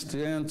Americans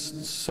stand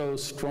so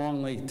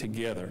strongly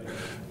together.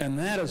 And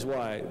that is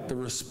why the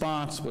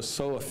response was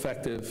so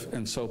effective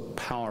and so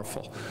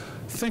powerful.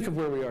 Think of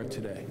where we are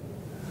today.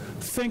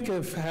 Think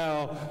of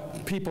how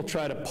people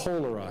try to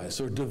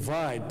polarize or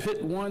divide,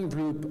 pit one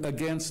group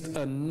against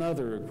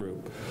another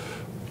group.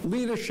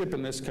 Leadership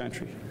in this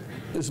country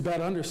is about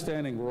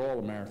understanding we're all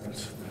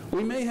Americans.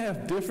 We may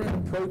have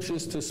different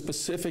approaches to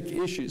specific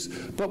issues,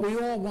 but we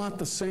all want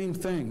the same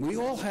thing. We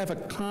all have a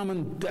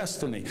common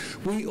destiny.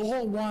 We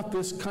all want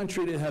this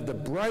country to have the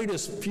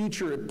brightest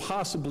future it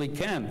possibly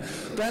can.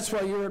 That's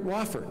why you're at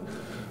Wofford.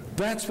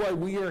 That's why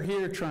we are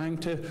here trying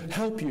to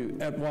help you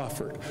at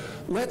Wofford.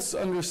 Let's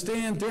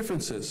understand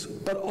differences,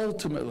 but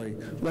ultimately,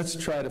 let's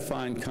try to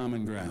find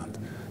common ground.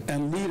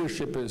 And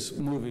leadership is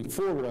moving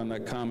forward on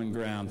that common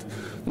ground,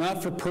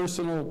 not for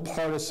personal,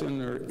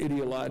 partisan, or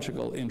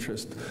ideological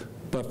interest,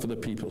 but for the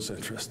people's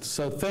interest.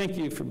 So thank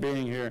you for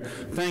being here.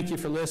 Thank you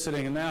for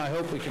listening. And now I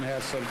hope we can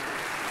have some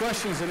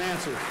questions and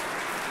answers.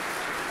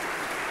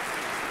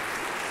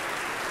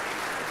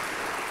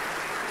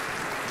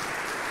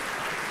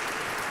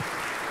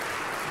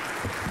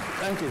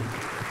 Thank you.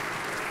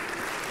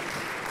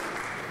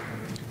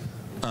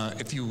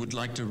 If you would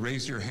like to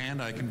raise your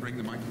hand, I can bring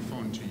the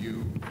microphone to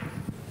you.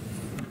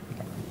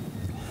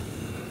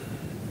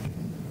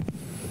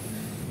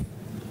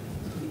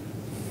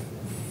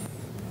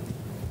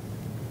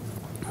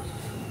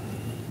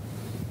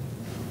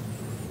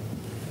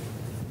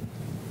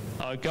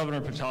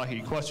 Governor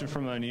Pataki, question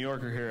from a New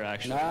Yorker here,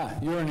 actually.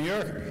 You're a New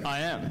Yorker?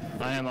 I am.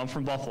 I'm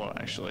from Buffalo,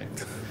 actually.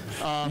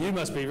 You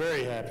must be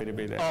very happy to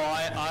be there. Oh,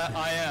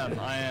 I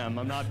am.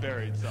 I'm not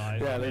buried, so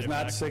yeah, there's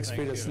not 6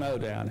 feet of snow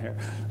down here.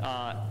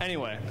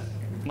 Anyway,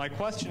 my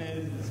question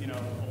is, a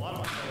lot of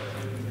my fellow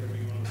students are going to be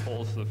going to the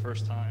polls for the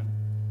first time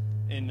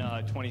in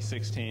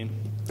 2016.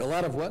 A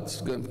lot of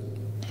what's good?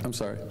 I'm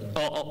sorry. A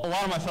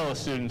lot of my fellow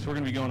students, we're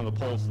going to be going to the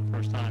polls for the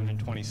first time in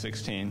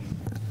 2016.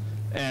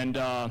 And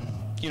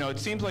it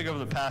seems like over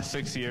the past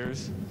 6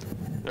 years,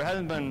 there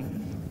hasn't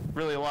been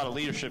really a lot of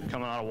leadership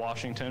coming out of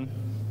Washington.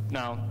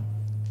 Now,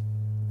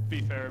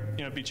 be fair,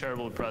 be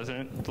charitable to the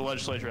president. The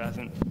legislature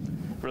hasn't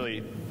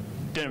really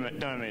done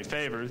him any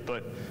favors.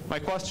 But my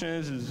question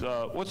is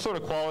what sort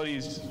of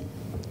qualities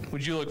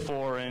would you look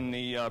for in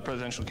the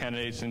presidential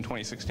candidates in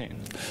 2016?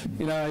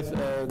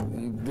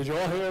 Did you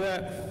all hear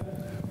that?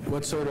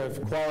 What sort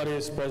of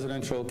qualities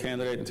presidential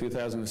candidate in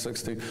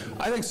 2016?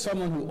 I think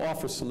someone who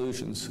offers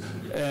solutions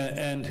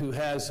and who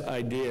has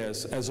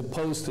ideas as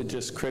opposed to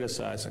just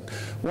criticizing.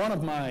 One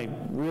of my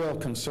real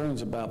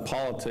concerns about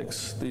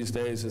politics these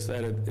days is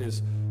that it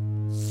is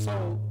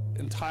so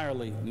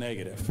entirely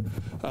negative.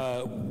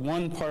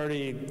 One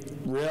party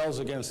rails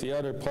against the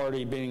other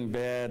party being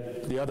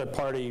bad. The other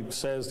party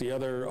says the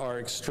other are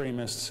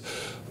extremists.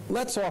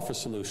 Let's offer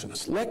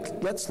solutions.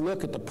 Let's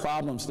look at the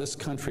problems this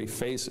country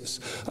faces,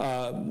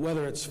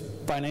 whether it's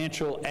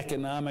financial,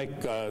 economic,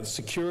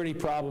 security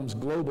problems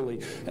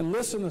globally, and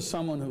listen to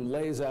someone who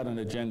lays out an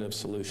agenda of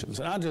solutions.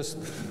 And I'll just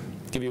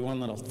give you one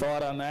little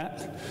thought on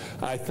that.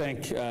 I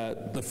think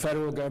the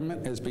federal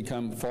government has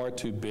become far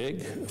too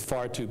big,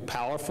 far too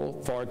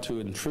powerful, far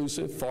too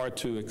intrusive, far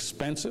too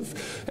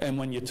expensive. And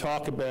when you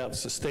talk about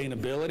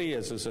sustainability,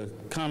 as is a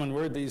common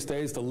word these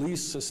days, the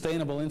least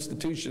sustainable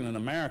institution in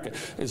America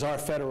is our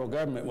federal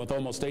government with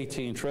almost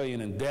 $18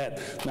 trillion in debt,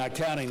 not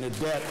counting the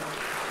debt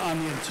on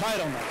the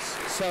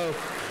entitlements. So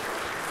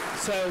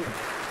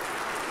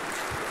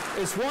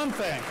it's one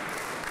thing.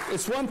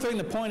 It's one thing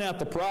to point out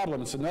the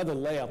problem. It's another to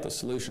lay out the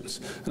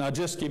solutions. And I'll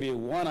just give you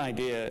one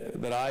idea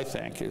that I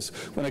think is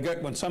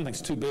when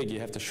something's too big, you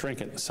have to shrink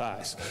it in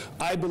size.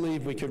 I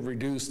believe we could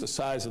reduce the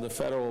size of the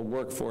federal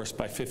workforce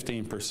by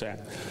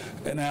 15%.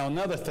 And now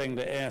another thing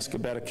to ask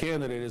about a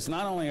candidate is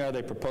not only are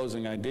they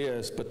proposing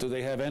ideas, but do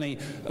they have any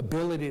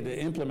ability to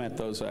implement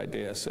those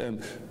ideas?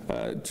 And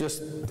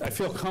I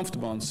feel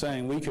comfortable in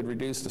saying we could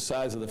reduce the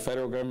size of the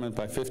federal government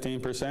by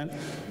 15%,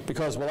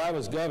 because while I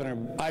was governor,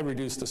 I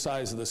reduced the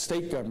size of the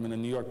state government in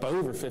New York by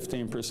over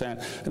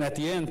 15%. And at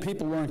the end,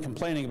 people weren't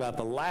complaining about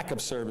the lack of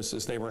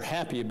services. They were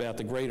happy about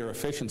the greater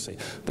efficiency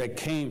that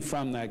came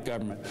from that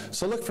government.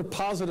 So look for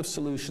positive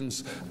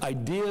solutions,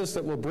 ideas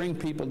that will bring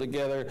people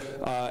together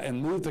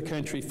and move the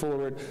country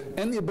forward,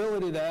 and the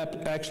ability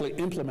to actually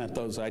implement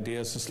those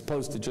ideas as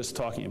opposed to just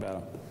talking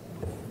about them.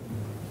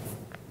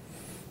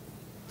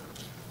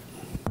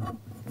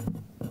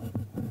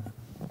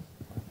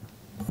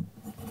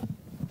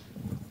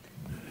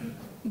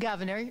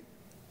 Governor,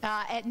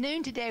 At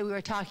noon today, we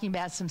were talking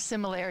about some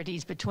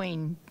similarities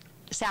between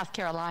South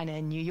Carolina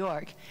and New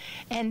York.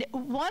 And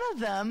one of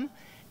them,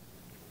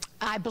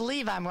 I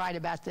believe I'm right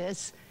about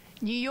this,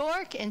 New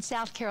York and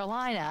South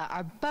Carolina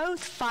are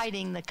both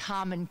fighting the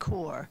Common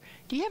Core.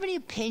 Do you have any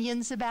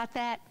opinions about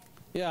that?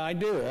 Yeah, I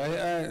do.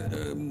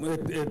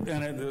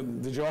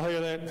 Did you all hear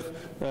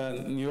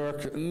that?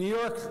 New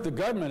York, the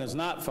government is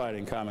not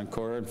fighting Common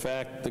Core. In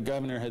fact, the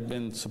governor had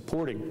been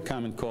supporting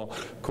Common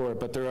Core,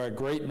 but there are a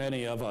great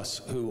many of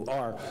us who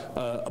are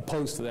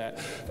opposed to that.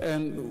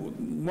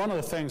 And one of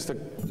the things that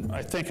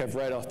I think I've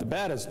right off the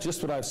bat is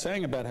just what I was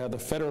saying about how the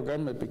federal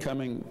government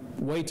becoming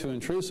way too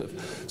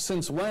intrusive.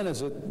 Since when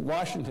is it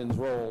Washington's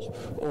role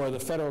or the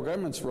federal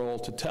government's role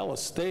to tell a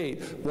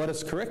state what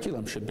its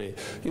curriculum should be?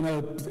 You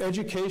know,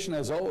 education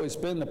has always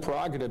been the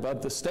prerogative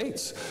of the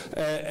states,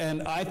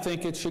 and I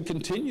think it should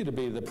continue to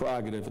be the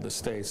prerogative of the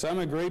states. I'm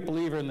a great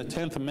believer in the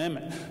 10th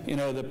Amendment. You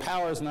know, the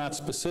power is not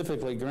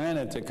specifically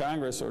granted to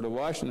Congress or to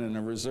Washington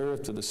and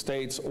reserved to the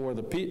states or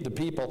the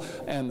people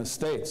and the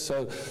states.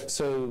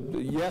 So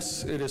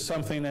yes, it is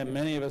something that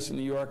many of us in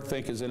New York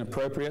think is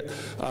inappropriate,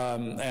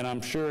 and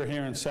I'm sure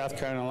here in South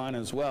Carolina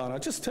as well. And I'll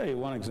just tell you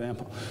one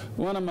example.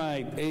 One of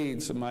my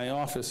aides in my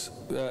office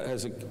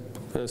has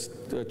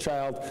a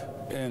child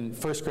in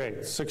first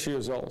grade, 6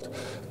 years old.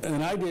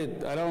 And I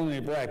don't only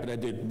brag, but I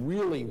did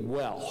really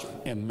well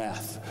in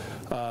math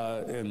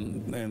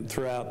and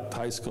throughout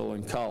high school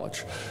and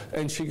college.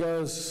 And she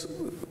goes,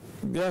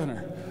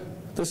 "Governor,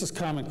 this is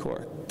Common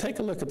Core. Take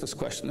a look at this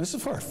question. This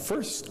is for a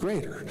first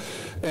grader."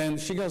 And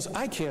she goes,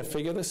 "I can't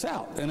figure this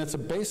out." And it's a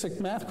basic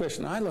math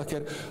question. I look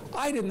at it,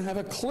 I didn't have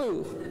a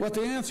clue what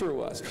the answer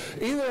was.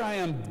 Either I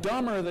am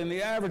dumber than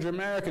the average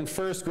American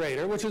first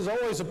grader, which is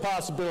always a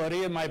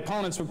possibility, and my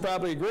opponents would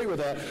probably agree with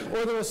that,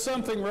 or there was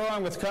something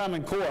wrong with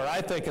Common Core.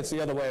 I think it's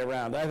the other way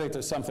around. I think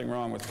there's something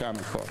wrong with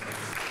Common Core.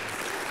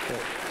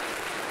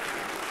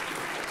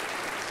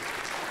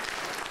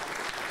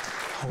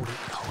 Hold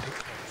it.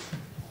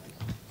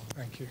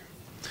 Thank you.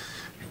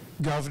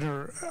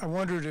 Governor, I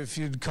wondered if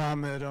you'd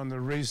comment on the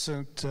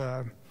recent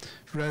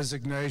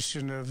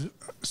resignation of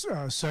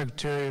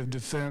Secretary of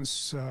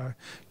Defense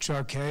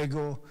Chuck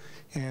Hagel,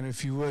 and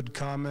if you would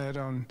comment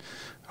on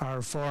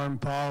our foreign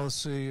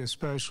policy,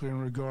 especially in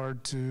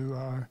regard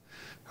to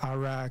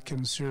Iraq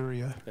and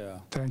Syria. Yeah.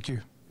 Thank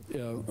you.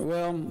 Yeah,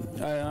 well,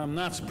 I'm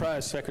not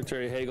surprised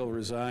Secretary Hagel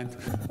resigned.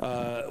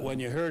 When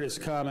you heard his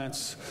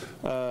comments,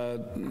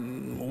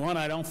 one,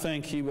 I don't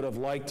think he would have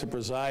liked to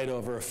preside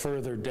over a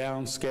further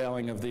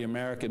downscaling of the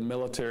American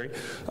military.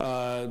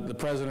 The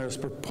president has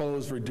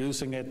proposed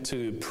reducing it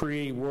to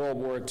pre-World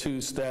War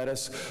II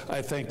status.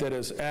 I think that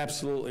is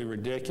absolutely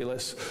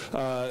ridiculous. We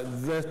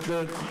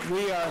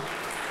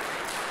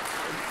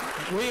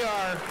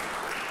are,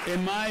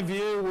 in my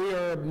view, we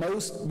are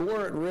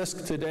more at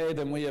risk today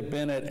than we have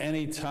been at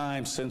any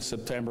time since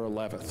September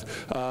 11th.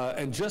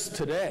 And just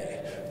today,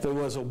 there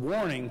was a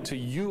warning to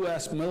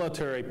U.S.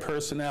 military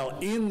personnel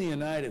in the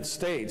United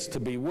States to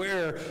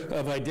beware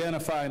of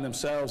identifying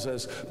themselves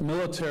as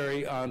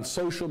military on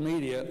social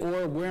media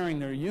or wearing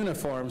their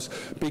uniforms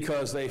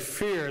because they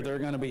fear they're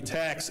going to be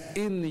taxed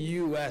in the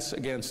U.S.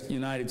 against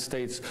United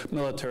States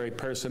military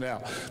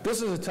personnel.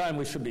 This is a time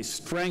we should be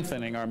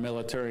strengthening our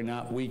military,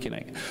 not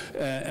weakening.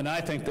 And I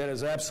think that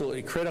is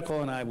absolutely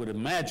critical, and I would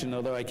imagine,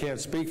 although I can't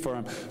speak for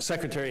him,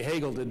 Secretary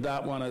Hagel did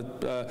not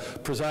want to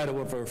preside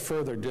over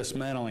further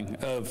dismantling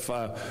of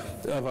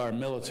our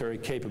military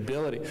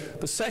capability.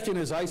 The second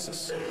is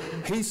ISIS.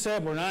 He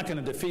said we're not going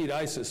to defeat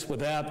ISIS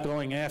without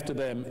going after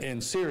them in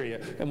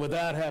Syria and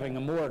without having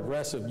a more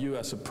aggressive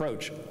U.S.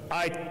 approach.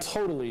 I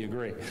totally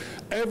agree.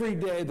 Every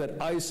day that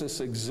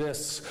ISIS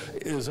exists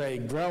is a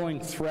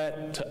growing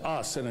threat to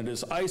us, and it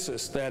is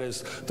ISIS that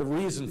is the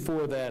reason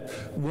for that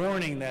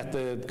warning that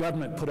the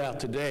government put out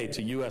today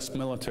to U.S.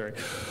 military.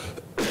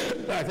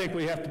 I think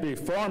we have to be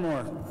far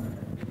more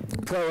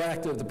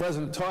proactive. The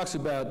president talks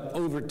about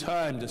over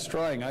time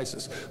destroying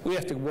ISIS. We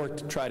have to work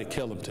to try to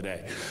kill them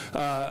today.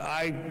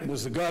 I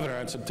was the governor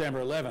on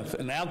September 11th,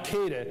 and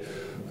Al-Qaeda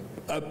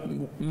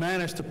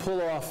managed to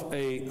pull off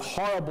a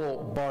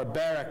horrible,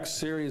 barbaric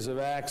series of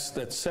acts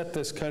that set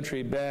this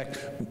country back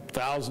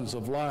thousands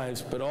of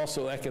lives, but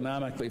also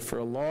economically for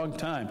a long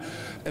time.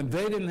 And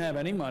they didn't have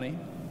any money.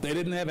 They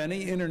didn't have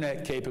any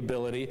internet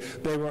capability.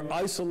 They were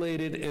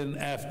isolated in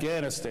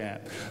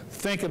Afghanistan.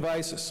 Think of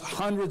ISIS,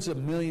 hundreds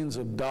of millions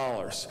of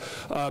dollars,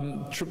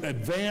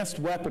 advanced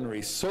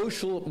weaponry,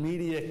 social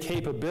media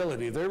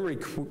capability. They're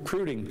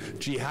recruiting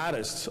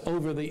jihadists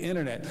over the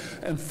internet,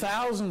 and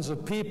thousands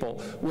of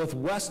people with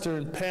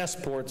Western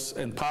passports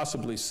and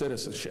possibly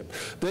citizenship.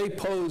 They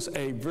pose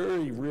a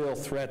very real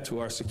threat to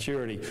our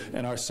security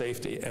and our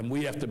safety, and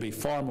we have to be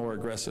far more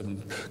aggressive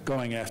in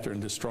going after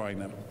and destroying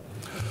them.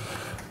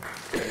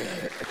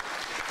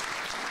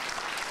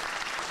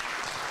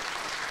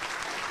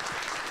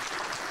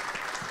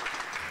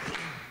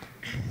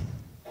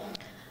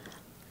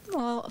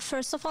 Well,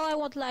 first of all, I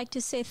would like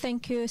to say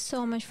thank you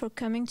so much for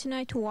coming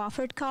tonight to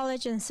Wofford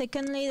College, and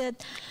secondly,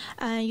 that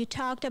you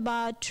talked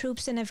about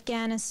troops in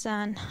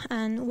Afghanistan.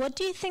 And what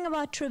do you think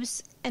about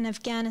troops in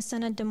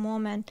Afghanistan at the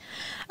moment.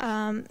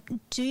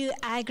 Do you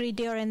agree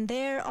they are in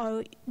there,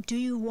 or do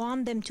you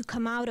want them to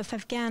come out of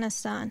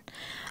Afghanistan?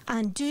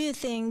 And do you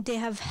think they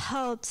have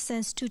helped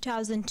since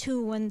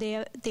 2002 when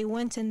they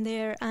went in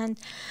there? And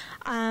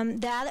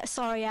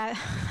sorry, I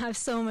have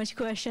so much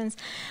questions.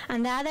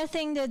 And the other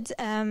thing that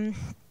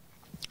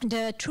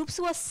the troops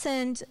was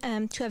sent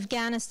to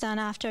Afghanistan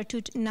after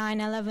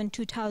 9/11,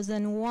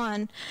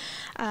 2001.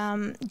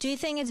 Do you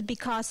think it's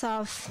because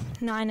of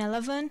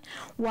 9/11?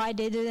 Why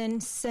they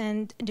didn't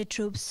send the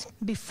troops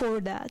before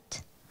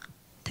that?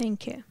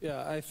 Thank you.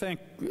 Yeah, I think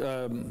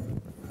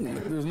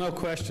there's no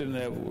question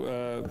that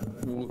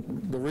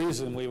the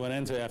reason we went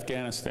into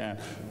Afghanistan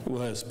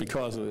was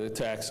because of the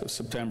attacks of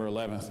September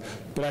 11th.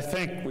 But I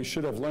think we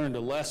should have learned a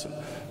lesson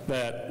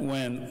that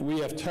when we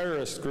have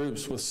terrorist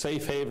groups with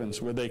safe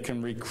havens where they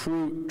can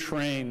recruit,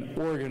 train,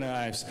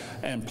 organize,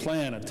 and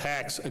plan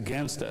attacks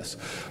against us,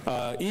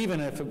 even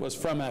if it was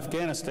from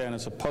Afghanistan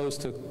as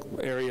opposed to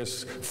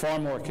areas far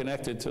more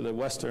connected to the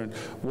Western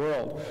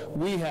world,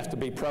 we have to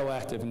be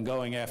proactive in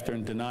going after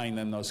and denying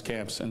them those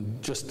camps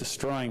and just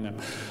destroying them.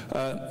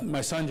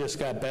 My son just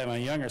got back, my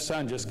younger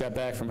son just got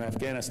back from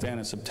Afghanistan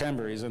in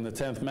September. He's in the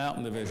 10th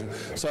Mountain Division.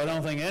 So I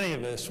don't think any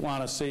of us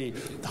want to see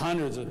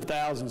hundreds of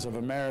thousands of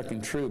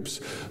American troops.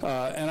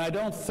 And I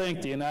don't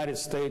think the United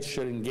States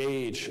should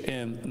engage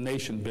in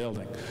nation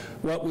building.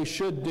 What we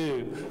should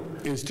do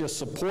is just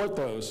support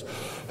those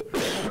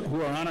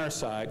who are on our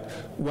side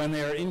when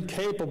they are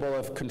incapable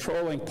of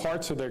controlling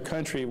parts of their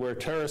country where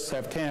terrorists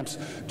have camps.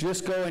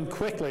 Just go in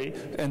quickly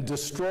and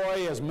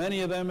destroy as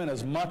many of them and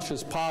as much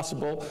as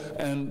possible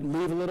and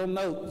leave a little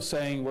note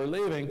saying we're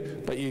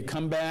leaving, but you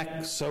come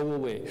back, so will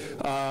we.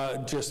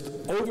 Just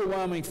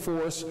overwhelming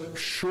force,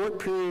 short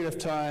period of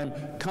time,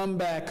 come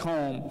back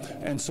home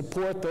and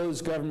support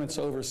those governments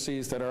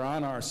overseas that are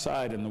on our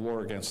side in the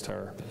war against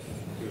terror.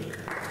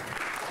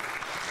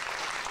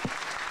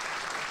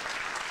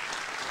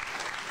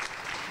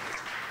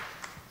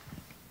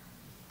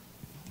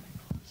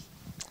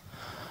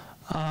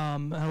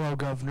 Hello,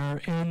 Governor.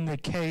 In the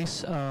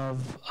case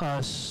of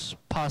us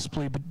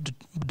possibly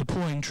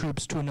deploying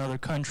troops to another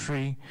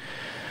country,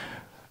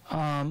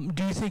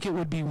 do you think it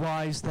would be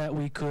wise that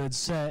we could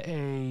set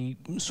a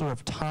sort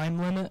of time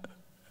limit,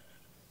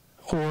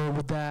 or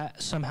would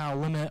that somehow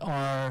limit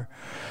our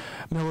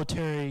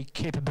military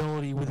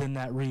capability within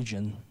that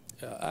region?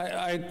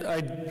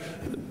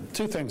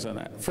 Two things on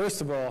that.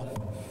 First of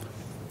all,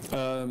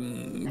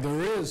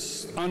 there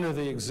is, under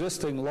the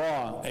existing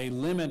law, a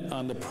limit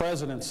on the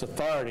president's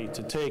authority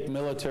to take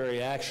military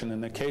action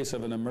in the case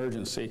of an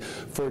emergency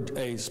for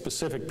a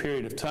specific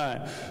period of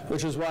time,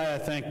 which is why I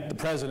think the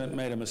president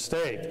made a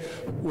mistake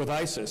with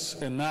ISIS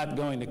in not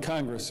going to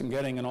Congress and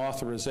getting an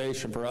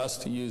authorization for us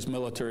to use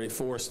military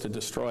force to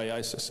destroy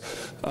ISIS.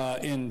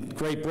 In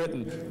Great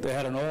Britain, they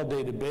had an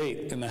all-day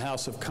debate in the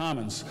House of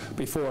Commons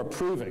before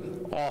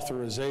approving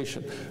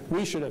authorization.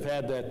 We should have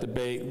had that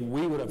debate.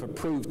 We would have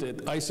approved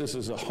it. ISIS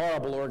is a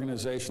horrible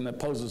organization that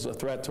poses a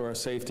threat to our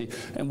safety,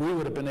 and we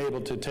would have been able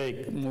to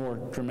take more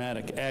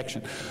dramatic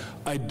action.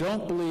 I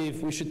don't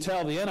believe we should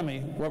tell the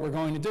enemy what we're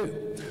going to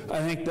do. I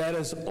think that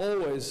is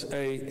always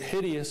a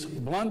hideous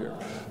blunder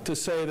to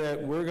say that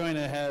we're going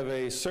to have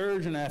a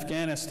surge in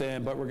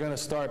Afghanistan, but we're going to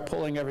start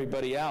pulling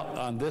everybody out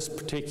on this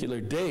particular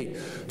date.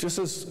 Just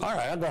as, all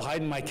right, I'll go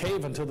hide in my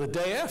cave until the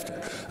day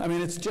after. I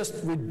mean, it's just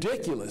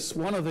ridiculous.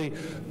 One of the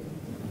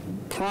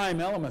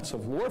prime elements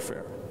of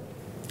warfare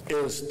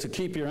is to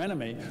keep your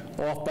enemy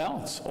off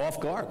balance, off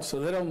guard, so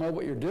they don't know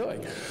what you're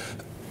doing.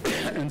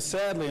 And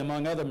sadly,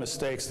 among other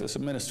mistakes this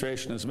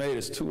administration has made,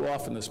 is too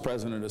often this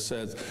president has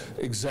said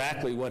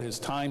exactly what his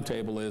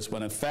timetable is,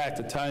 when in fact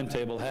the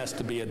timetable has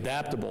to be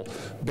adaptable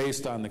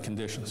based on the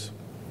conditions.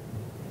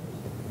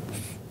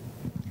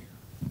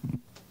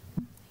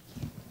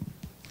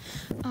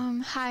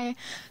 Hi.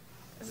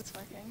 Is this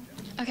working?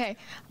 Okay.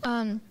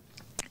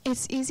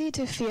 It's easy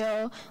to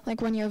feel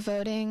like when you're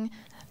voting,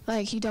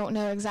 like you don't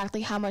know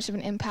exactly how much of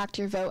an impact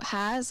your vote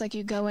has. Like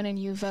you go in and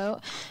you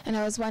vote. And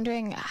I was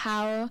wondering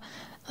how,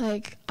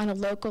 like on a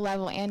local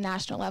level and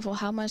national level,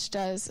 how much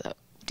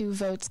do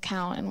votes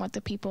count and what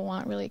the people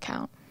want really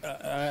count?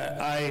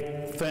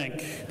 I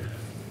think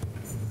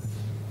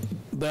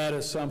that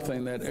is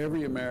something that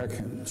every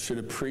American should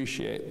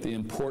appreciate, the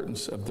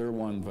importance of their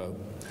one vote.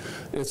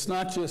 It's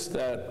not just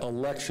that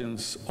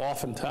elections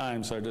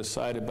oftentimes are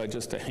decided by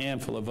just a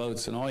handful of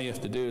votes, and all you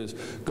have to do is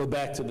go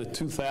back to the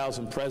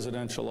 2000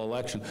 presidential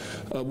election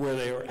where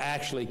they were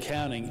actually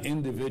counting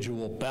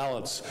individual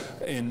ballots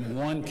in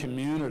one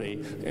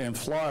community in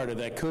Florida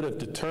that could have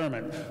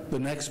determined the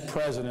next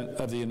president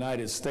of the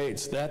United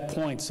States. That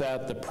points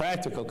out the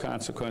practical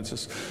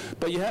consequences.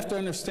 But you have to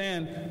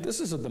understand, this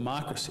is a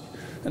democracy.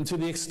 And to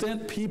the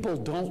extent people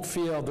don't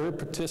feel their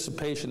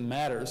participation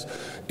matters,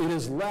 it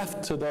is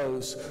left to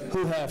those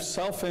who have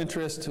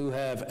self-interest, who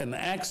have an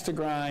axe to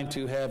grind,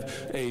 who have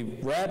a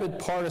rabid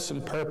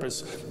partisan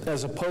purpose,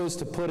 as opposed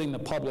to putting the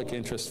public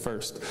interest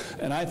first.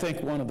 And I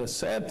think one of the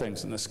sad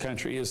things in this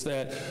country is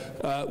that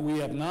we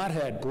have not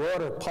had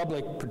broader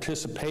public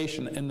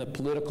participation in the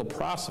political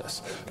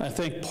process. And I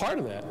think part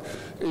of that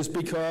is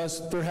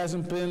because there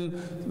hasn't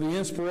been the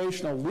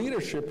inspirational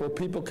leadership where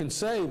people can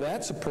say,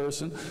 that's a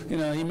person, you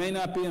know, he may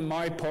not be in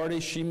my party,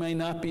 she may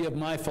not be of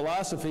my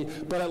philosophy,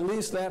 but at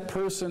least that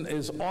person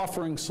is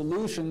offering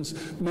solutions,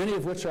 many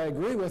of which I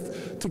agree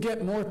with, to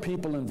get more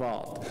people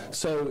involved.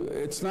 So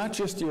it's not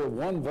just your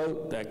one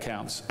vote that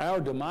counts.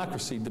 Our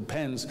democracy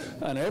depends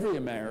on every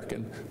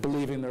American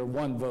believing their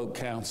one vote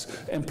counts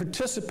and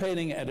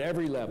participating at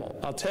every level.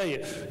 I'll tell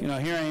you, you know,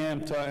 here I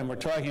am, and we're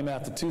talking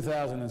about the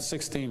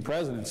 2016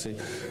 presidency,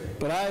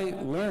 but I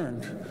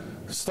learned,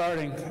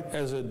 starting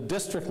as a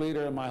district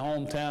leader in my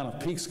hometown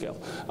of Peekskill,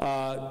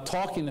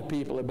 talking to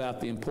people about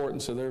the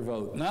importance of their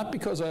vote, not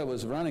because I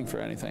was running for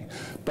anything,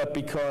 but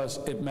because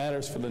it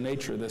matters for the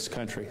nature of this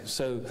country.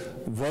 So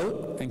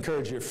vote,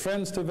 encourage your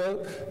friends to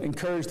vote,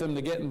 encourage them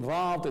to get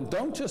involved, and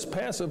don't just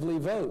passively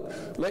vote.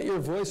 Let your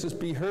voices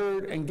be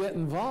heard and get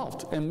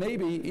involved. And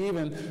maybe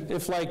even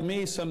if, like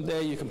me,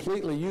 someday you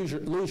completely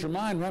lose your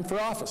mind, run for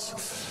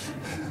office.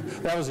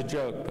 That was a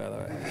joke, by the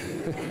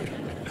way.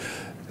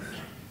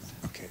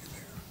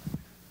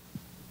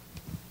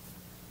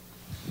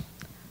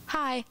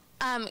 Hi.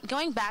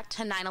 Going back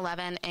to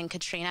 9/11 and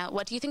Katrina,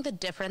 what do you think the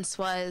difference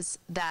was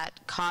that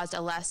caused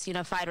a less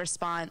unified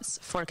response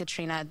for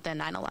Katrina than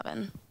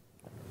 9/11?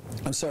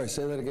 I'm sorry,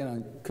 say that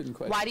again. I couldn't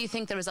quite. Why do you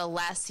think there was a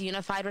less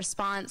unified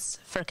response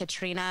for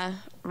Katrina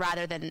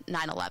rather than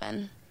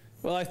 9/11?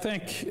 Well, I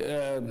think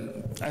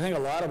a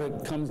lot of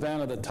it comes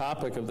down to the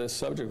topic of this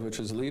subject, which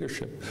is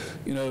leadership.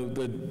 You know,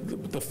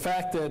 the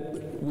fact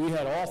that we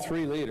had all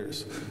three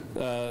leaders,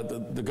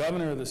 the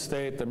governor of the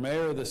state, the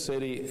mayor of the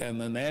city, and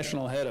the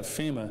national head of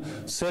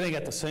FEMA, sitting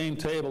at the same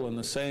table in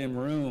the same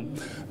room,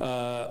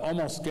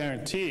 almost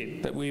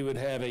guaranteed that we would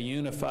have a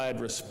unified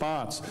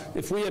response.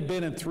 If we had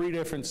been in three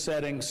different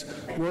settings,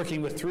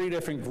 working with three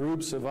different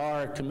groups of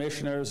our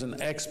commissioners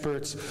and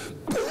experts,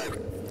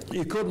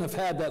 you couldn't have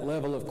had that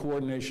level of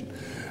coordination.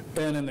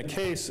 And in the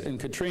case in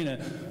Katrina,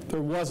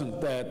 there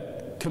wasn't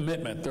that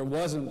commitment. There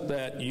wasn't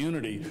that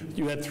unity.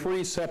 You had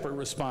three separate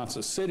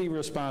responses: city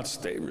response,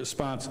 state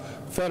response,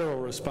 federal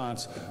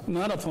response,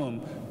 none of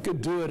whom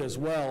could do it as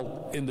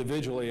well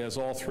individually as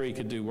all three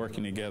could do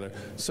working together.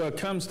 So it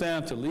comes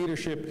down to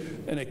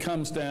leadership, and it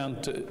comes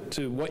down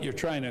to what you're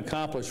trying to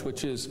accomplish,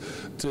 which is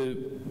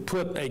to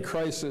put a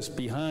crisis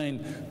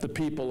behind the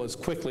people as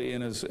quickly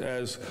and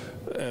as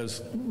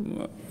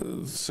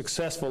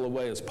successful a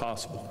way as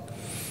possible.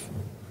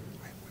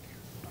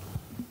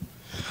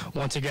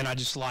 Once again, I'd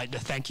just like to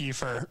thank you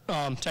for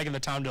taking the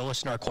time to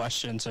listen to our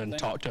questions and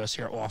talk to us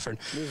here at Wofford.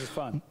 This is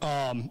fun.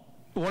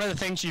 One of the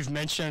things you've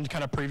mentioned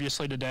kind of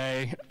previously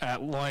today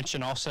at lunch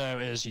and also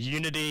is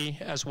unity,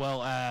 as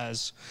well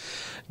as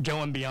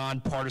going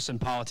beyond partisan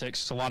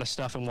politics. It's a lot of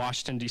stuff in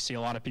Washington, D.C.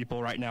 A lot of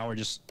people right now are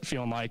just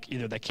feeling like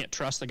either they can't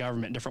trust the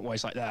government in different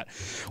ways like that.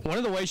 One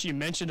of the ways you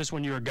mentioned is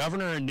when you were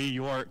governor in New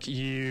York,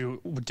 you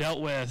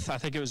dealt with, I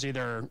think it was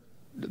either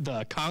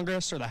the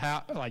Congress or the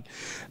House,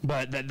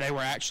 but that they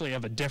were actually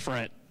of a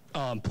different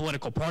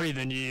political party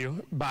than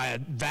you by a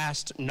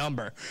vast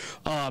number.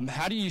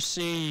 How do you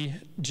see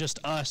just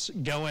us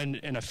going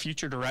in a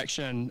future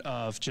direction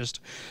of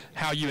just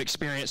how you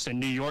experienced in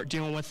New York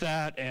dealing with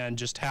that, and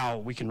just how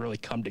we can really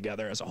come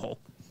together as a whole?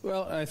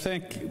 Well, I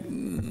think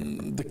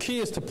the key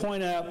is to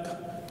point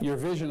out your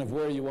vision of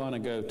where you want to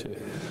go to.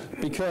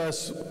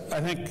 Because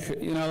I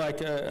think, you know,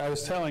 like I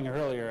was telling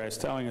earlier, I was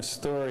telling a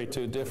story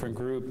to a different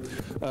group.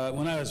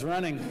 When I was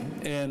running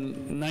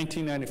in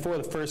 1994,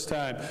 the first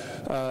time,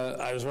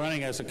 I was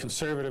running as a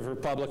conservative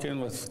Republican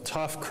with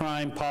tough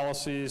crime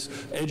policies,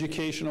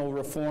 educational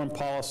reform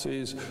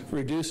policies,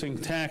 reducing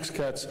tax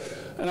cuts.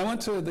 And I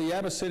went to the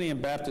Abyssinian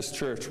Baptist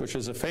Church, which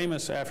is a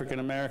famous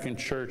African-American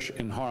church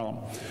in Harlem.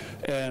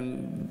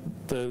 And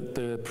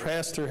the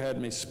pastor had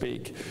me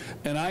speak.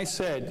 And I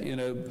said, you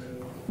know,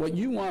 what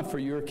you want for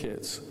your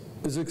kids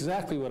is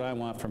exactly what I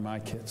want for my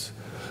kids.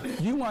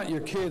 You want your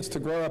kids to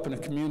grow up in a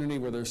community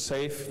where they're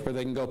safe, where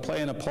they can go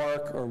play in a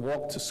park or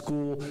walk to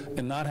school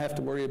and not have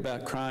to worry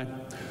about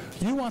crime.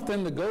 You want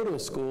them to go to a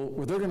school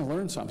where they're going to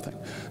learn something,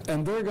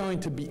 and they're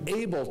going to be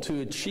able to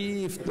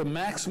achieve the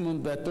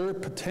maximum that their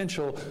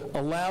potential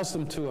allows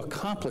them to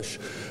accomplish.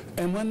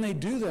 And when they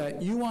do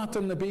that, you want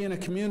them to be in a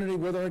community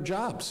where there are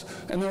jobs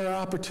and there are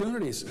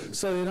opportunities,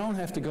 so they don't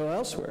have to go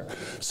elsewhere.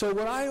 So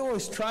what I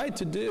always tried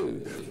to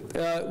do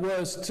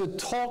was to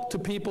talk to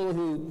people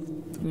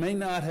who may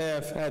not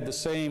have had the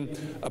same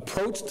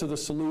approach to the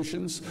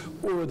solutions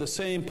or the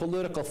same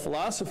political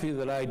philosophy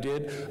that I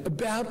did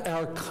about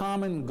our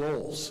common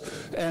goals.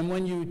 And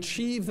when you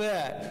achieve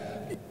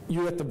that,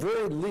 you at the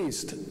very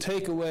least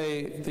take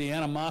away the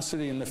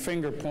animosity and the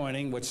finger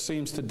pointing which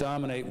seems to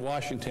dominate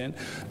Washington.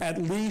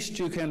 At least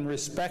you can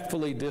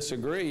respectfully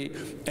disagree,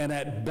 and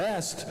at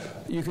best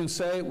you can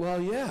say,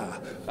 well, yeah,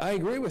 I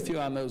agree with you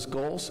on those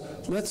goals.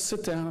 Let's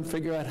sit down and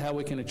figure out how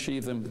we can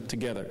achieve them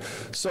together.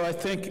 So I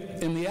think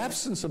in the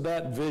absence of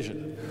that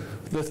vision,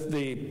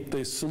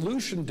 the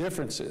solution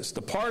differences,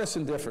 the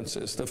partisan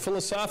differences, the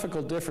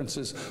philosophical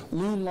differences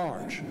loom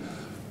large.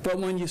 But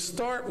when you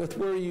start with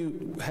where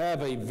you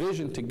have a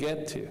vision to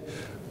get to,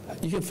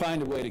 you can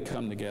find a way to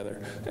come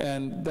together.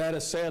 And that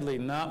is sadly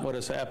not what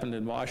has happened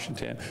in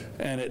Washington.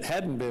 And it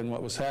hadn't been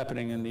what was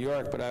happening in New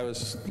York, but I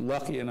was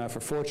lucky enough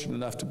or fortunate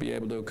enough to be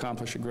able to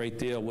accomplish a great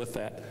deal with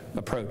that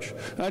approach.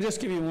 And I'll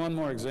just give you one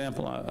more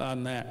example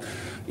on that.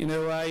 You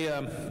know,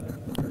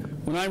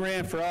 when I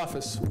ran for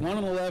office, 1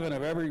 in 11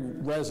 of every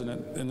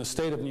resident in the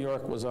state of New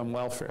York was on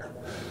welfare.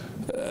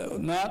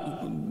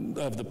 Not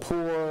of the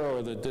poor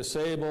or the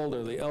disabled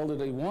or the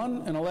elderly.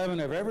 1 in 11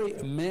 of every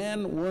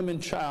man,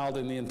 woman, child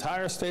in the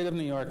entire state of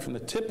New York, from the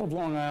tip of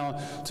Long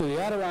Island to the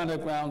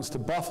Adirondack Mountains to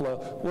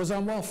Buffalo, was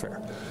on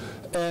welfare.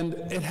 And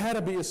it had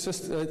to be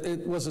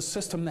it was a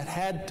system that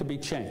had to be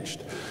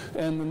changed.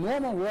 And the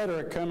normal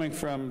rhetoric coming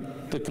from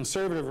the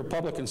conservative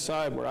Republican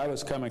side, where I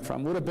was coming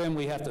from, would have been,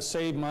 we have to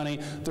save money,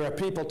 there are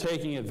people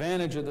taking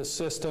advantage of the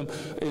system,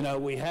 you know,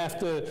 we have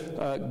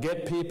to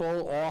get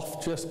people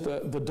off just the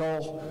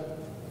dole.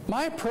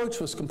 My approach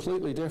was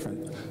completely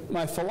different.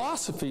 My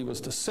philosophy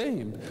was the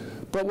same,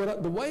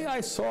 but the way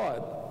I saw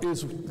it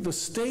is the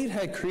state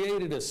had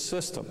created a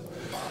system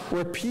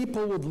where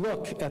people would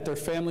look at their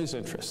family's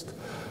interest.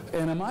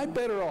 And am I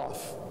better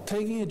off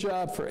taking a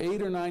job for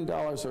 $8 or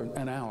 $9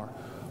 an hour,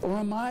 or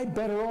am I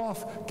better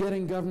off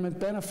getting government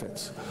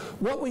benefits?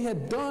 What we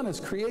had done is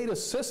create a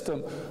system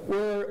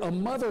where a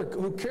mother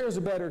who cares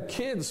about her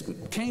kids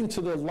came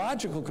to the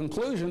logical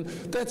conclusion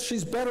that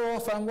she's better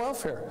off on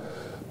welfare.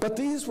 But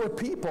these were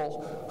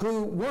people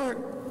who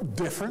weren't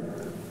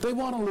different. They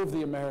want to live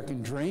the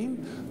American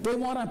dream. They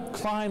want to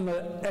climb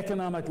the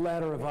economic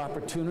ladder of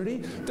opportunity.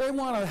 They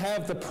want to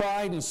have the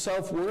pride and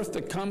self-worth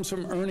that comes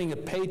from earning a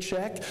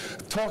paycheck,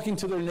 talking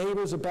to their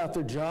neighbors about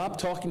their job,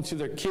 talking to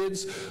their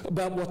kids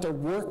about what their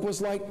work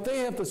was like. They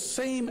have the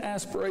same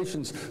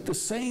aspirations, the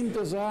same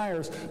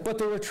desires, but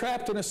they were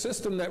trapped in a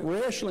system that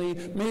rationally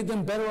made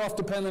them better off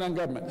dependent on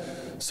government.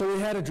 So we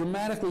had to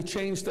dramatically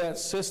change that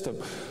system,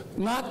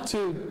 not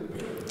to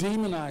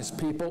demonize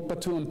people,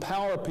 but to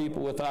empower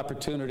people with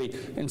opportunity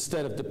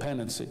instead of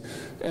dependency.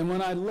 And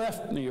when I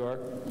left New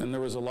York, and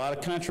there was a lot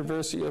of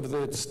controversy over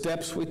the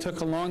steps we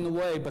took along the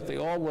way, but they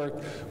all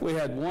worked, we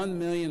had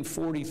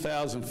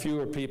 1,040,000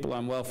 fewer people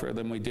on welfare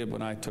than we did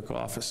when I took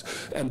office.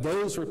 And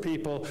those were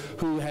people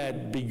who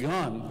had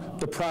begun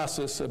the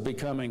process of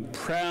becoming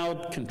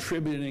proud,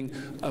 contributing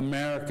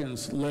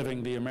Americans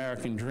living the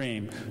American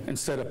dream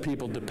instead of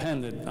people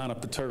dependent on a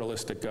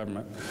paternalistic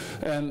government.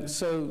 And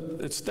so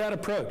it's that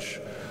approach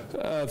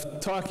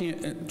of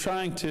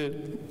trying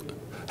to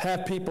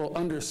have people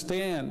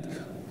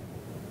understand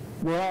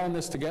we're all in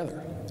this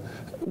together.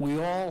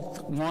 We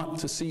all want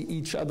to see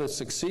each other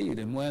succeed.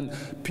 And when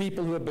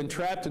people who have been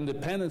trapped in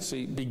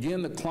dependency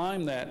begin to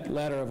climb that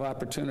ladder of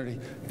opportunity,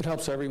 it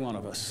helps every one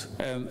of us.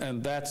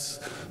 And that's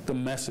the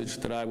message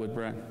that I would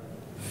bring.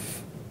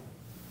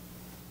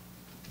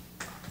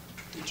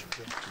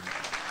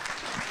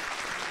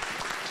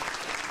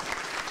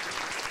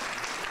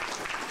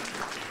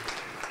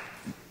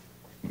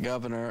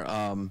 Governor,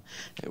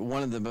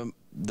 one of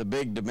the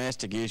big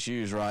domestic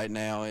issues right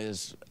now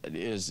is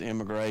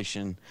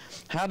immigration.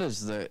 How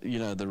does the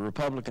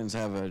Republicans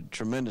have a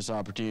tremendous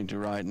opportunity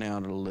right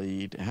now to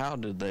lead? How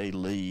do they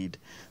lead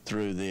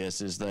through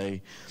this as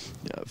they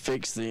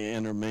fix the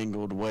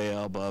intermingled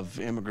web of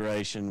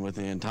immigration with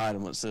the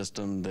entitlement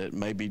system that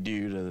may be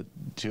due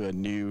to a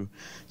new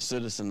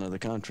citizen of the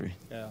country?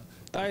 Yeah.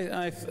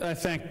 I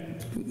think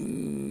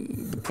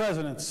the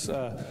President's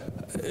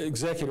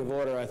executive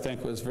order, I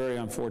think, was very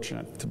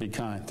unfortunate, to be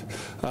kind.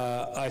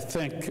 I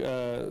think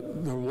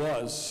there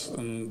was,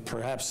 and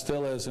perhaps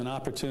still is, an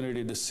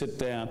opportunity to sit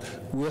down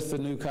with the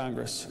new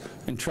Congress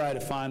and try to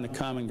find the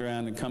common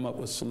ground and come up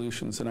with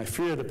solutions. And I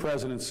fear the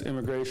President's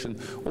immigration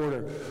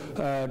order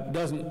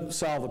doesn't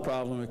solve the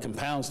problem, it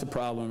compounds the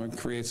problem and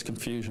creates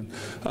confusion.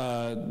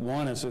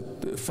 One is it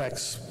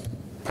affects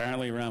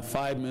apparently around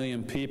 5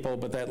 million people,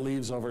 but that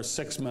leaves over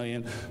 6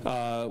 million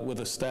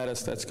with a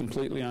status that's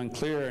completely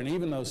unclear. And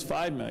even those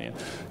 5 million,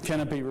 can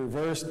it be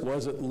reversed?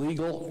 Was it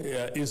legal?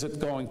 Is it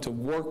going to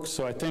work?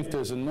 So I think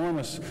there's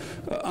enormous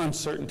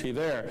uncertainty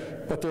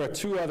there. But there are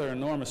two other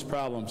enormous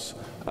problems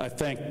I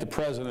think the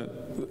President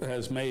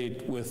has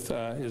made with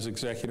his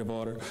executive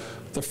order.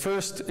 The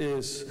first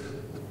is,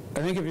 I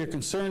think if you're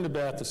concerned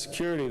about the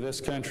security of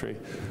this country,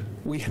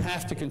 we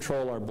have to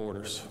control our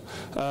borders.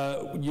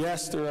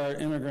 Yes, there are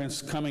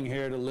immigrants coming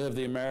here to live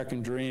the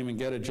American dream and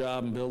get a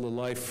job and build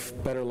a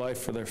better life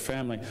for their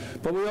family.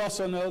 But we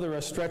also know there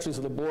are stretches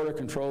of the border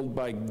controlled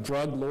by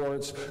drug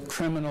lords,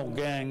 criminal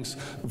gangs,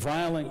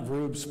 violent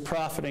groups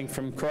profiting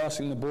from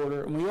crossing the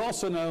border. And we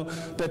also know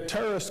that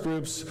terrorist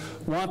groups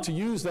want to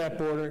use that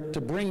border to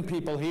bring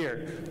people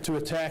here to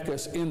attack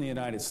us in the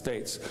United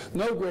States.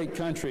 No great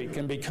country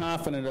can be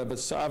confident of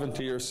its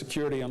sovereignty or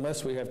security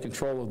unless we have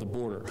control of the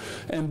border.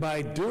 And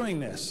by doing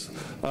this,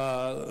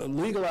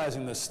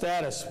 legalizing the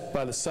status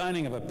by the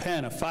signing of a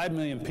pen of 5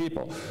 million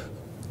people,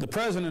 the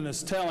president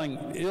is telling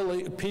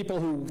people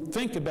who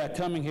think about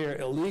coming here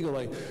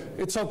illegally,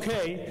 it's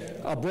okay,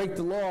 I'll break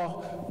the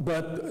law,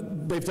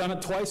 but they've done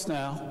it twice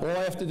now. All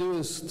I have to do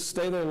is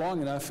stay there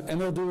long enough,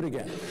 and they'll do it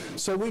again.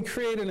 So we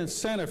create an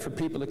incentive for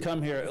people to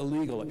come here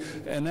illegally,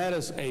 and that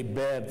is a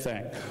bad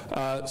thing.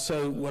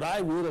 So what I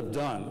would have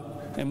done,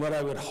 and what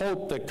I would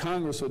hope that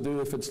Congress would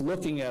do if it's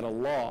looking at a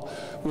law,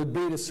 would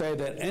be to say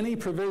that any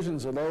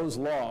provisions of those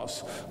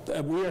laws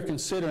that we are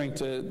considering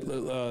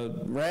to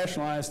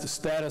rationalize the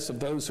status of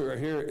those who are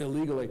here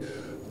illegally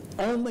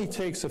only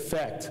takes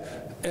effect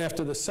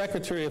after the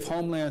Secretary of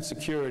Homeland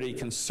Security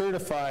can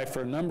certify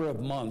for a number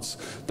of months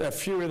that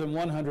fewer than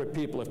 100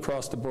 people have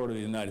crossed the border of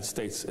the United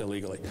States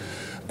illegally.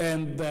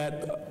 And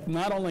that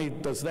not only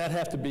does that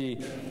have to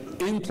be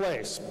in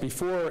place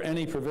before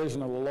any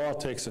provision of the law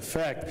takes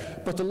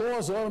effect, but the law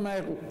is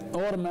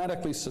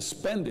automatically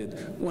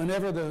suspended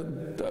whenever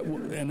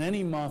in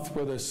any month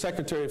where the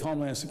Secretary of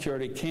Homeland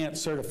Security can't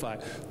certify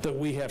that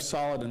we have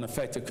solid and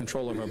effective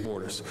control of our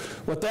borders.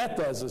 What that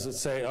does is it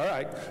say, all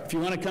right, if you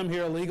want to come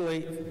here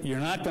illegally, you're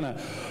not going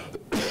to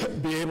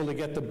be able to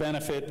get the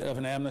benefit of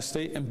an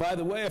amnesty. And by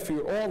the way, if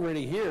you're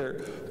already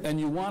here and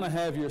you want to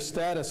have your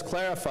status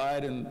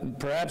clarified and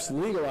perhaps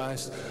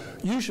legalized,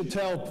 you should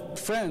tell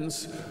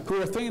friends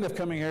who are thinking of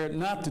coming here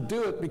not to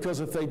do it, because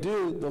if they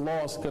do, the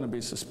law is going to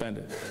be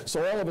suspended.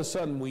 So all of a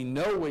sudden, we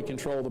know we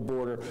control the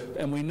border,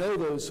 and we know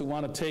those who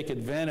want to take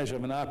advantage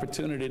of an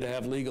opportunity to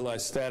have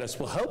legalized status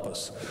will help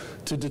us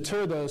to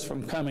deter those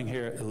from coming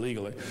here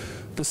illegally.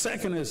 The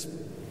second is,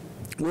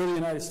 we're the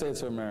United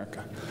States of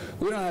America.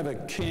 We don't have a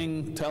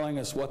king telling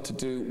us what to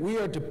do. We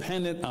are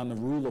dependent on the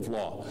rule of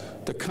law.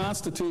 The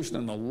Constitution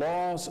and the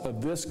laws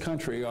of this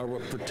country are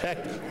what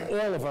protect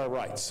all of our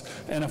rights.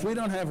 And if we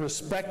don't have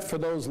respect for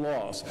those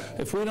laws,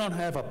 if we don't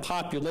have a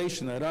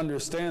population that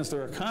understands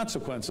there are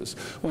consequences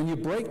when you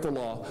break the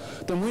law,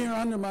 then we are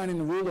undermining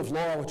the rule of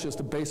law, which is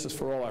the basis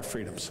for all our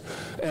freedoms.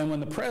 And when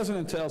the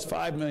president tells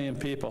 5 million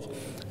people,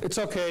 it's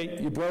okay,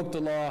 you broke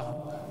the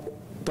law,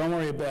 don't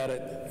worry about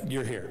it,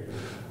 you're here,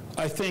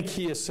 I think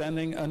he is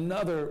sending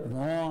another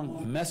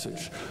wrong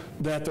message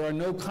that there are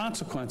no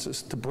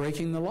consequences to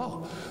breaking the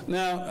law.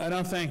 Now, I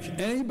don't think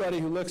anybody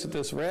who looks at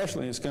this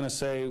rationally is going to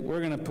say, we're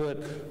going to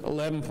put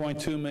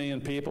 11.2 million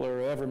people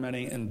or however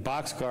many in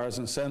boxcars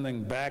and send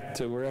them back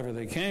to wherever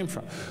they came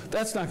from.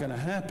 That's not going to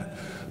happen.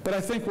 But I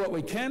think what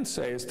we can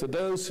say is to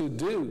those who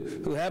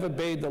do, who have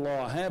obeyed the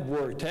law, have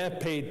worked, have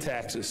paid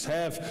taxes,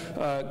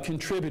 have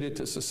contributed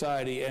to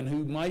society, and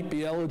who might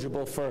be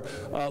eligible for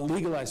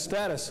legalized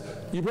status,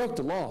 you broke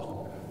the law.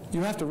 You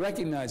have to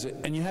recognize it,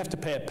 and you have to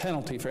pay a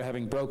penalty for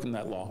having broken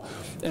that law.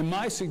 And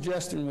my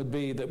suggestion would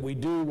be that we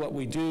do what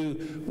we do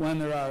when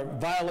there are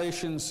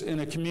violations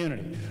in a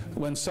community.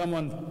 When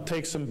someone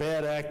takes some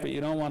bad act, but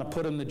you don't want to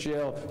put them to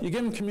jail, you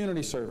give them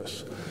community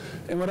service.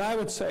 And what I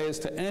would say is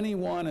to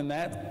anyone in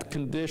that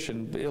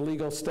condition, the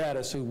illegal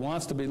status, who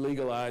wants to be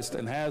legalized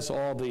and has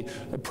all the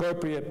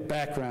appropriate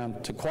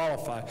background to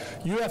qualify,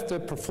 you have to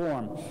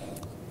perform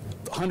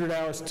 100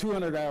 hours,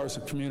 200 hours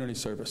of community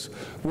service,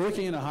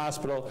 working in a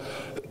hospital,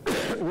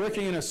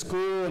 working in a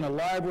school, in a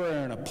library,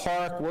 or in a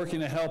park, working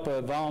to help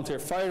a volunteer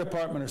fire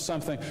department or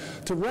something,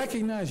 to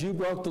recognize you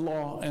broke the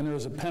law and there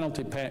was a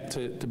penalty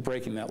to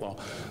breaking that law.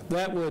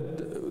 That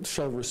would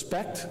show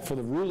respect for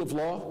the rule of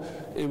law.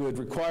 It would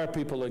require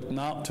people to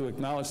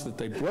acknowledge that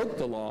they broke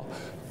the law,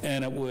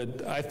 and it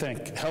would, I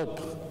think, help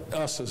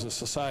us as a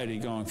society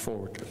going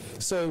forward.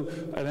 So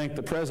I think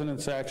the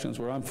president's actions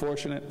were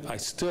unfortunate. I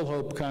still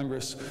hope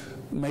Congress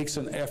makes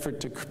an effort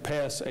to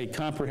pass a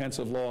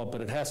comprehensive law, but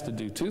it has to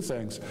do two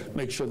things: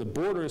 make sure the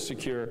border is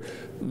secure,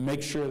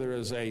 make sure there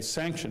is a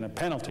sanction, a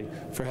penalty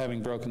for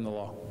having broken the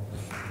law.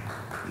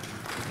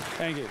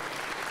 Thank you.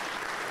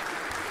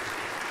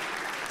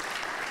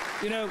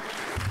 You know,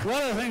 one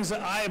of the things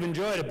that I have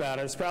enjoyed about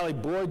it, it's probably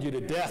bored you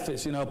to death,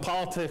 is, you know,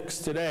 politics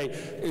today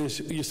is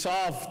you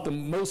solve the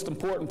most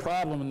important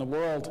problem in the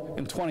world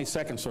in 20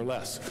 seconds or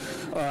less,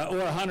 or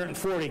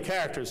 140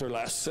 characters or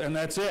less, and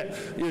that's it.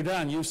 You're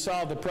done. You've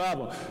solved the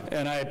problem.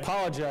 And I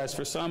apologize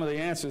for some of the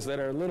answers that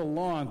are a little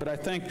long, but I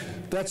think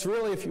that's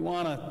really, if you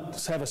want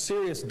to have a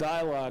serious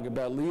dialogue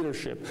about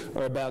leadership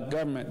or about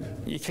government,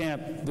 you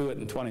can't do it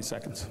in 20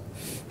 seconds.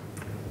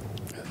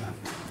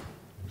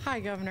 Hi,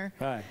 Governor.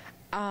 Hi.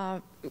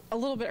 A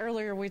little bit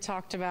earlier, we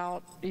talked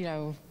about, you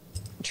know,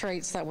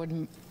 traits that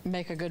would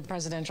make a good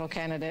presidential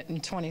candidate in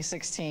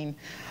 2016.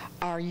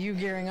 Are you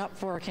gearing up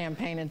for a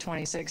campaign in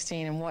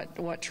 2016, and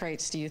what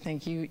traits do you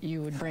think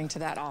you would bring to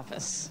that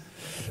office?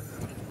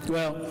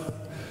 Well,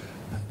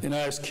 you know,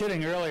 I was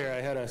kidding earlier.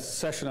 I had a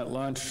session at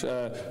lunch.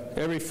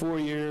 Every 4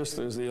 years,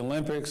 there's the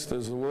Olympics,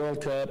 there's the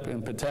World Cup,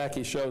 and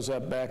Pataki shows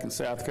up back in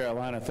South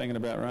Carolina thinking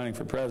about running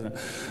for president.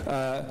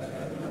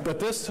 But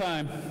this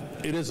time,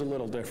 it is a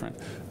little different.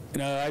 You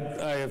know,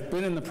 I have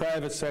been in the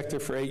private sector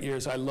for 8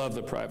 years. I love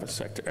the private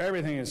sector.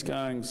 Everything is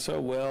going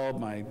so well.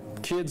 My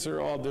kids are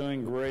all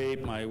doing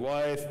great. My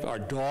wife, our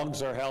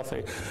dogs are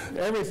healthy.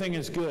 Everything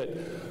is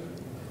good.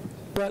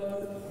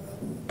 But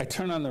I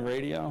turn on the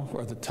radio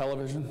or the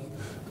television,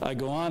 I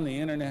go on the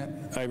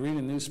internet, I read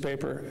a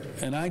newspaper,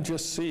 and I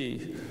just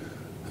see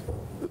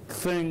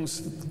things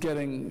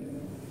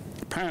getting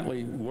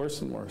apparently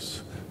worse and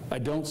worse. I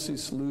don't see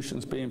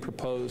solutions being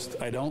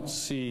proposed. I don't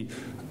see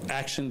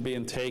action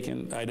being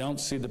taken. I don't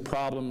see the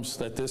problems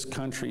that this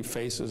country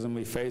faces, and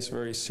we face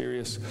very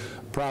serious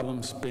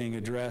problems, being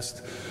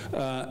addressed.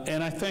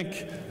 And I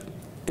think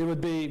it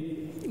would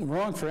be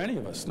wrong for any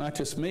of us, not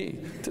just me,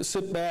 to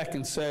sit back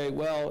and say,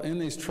 well, in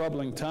these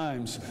troubling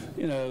times,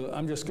 you know,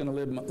 I'm just going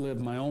to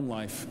live my own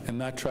life and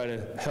not try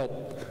to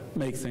help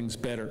make things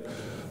better.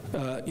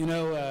 You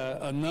know,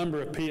 a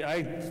number of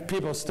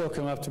people still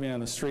come up to me on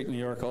the street in New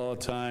York all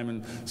the time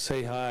and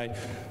say hi,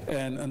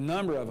 and a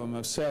number of them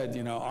have said,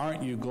 you know,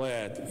 aren't you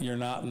glad you're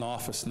not in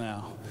office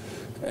now?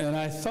 And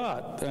I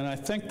thought, and I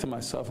think to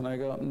myself, and I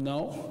go,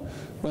 no,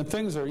 when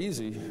things are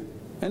easy,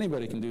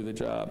 anybody can do the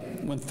job.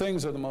 When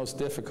things are the most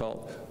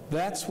difficult,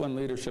 that's when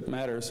leadership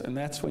matters, and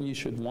that's when you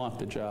should want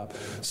the job.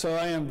 So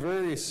I am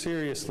very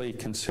seriously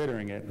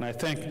considering it, and I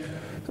think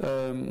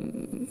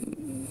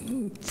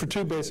for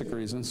two basic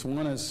reasons.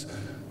 One is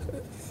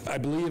I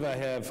believe I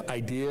have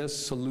ideas,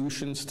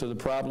 solutions to the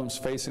problems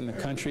facing the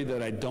country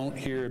that I don't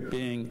hear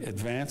being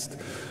advanced.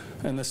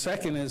 And the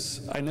second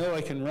is I know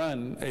I can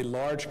run a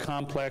large,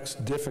 complex,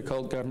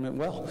 difficult government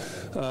well.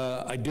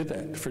 I did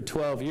that for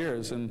 12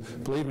 years,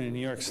 and believe me, in New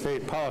York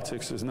State,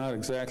 politics is not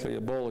exactly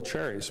a bowl of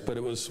cherries, but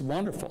it was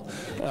wonderful.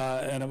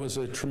 And it was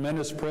a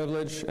tremendous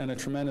privilege and a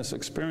tremendous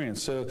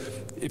experience. So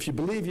if you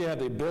believe you have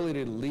the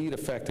ability to lead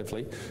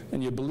effectively,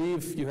 and you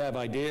believe you have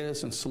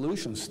ideas and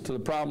solutions to the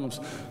problems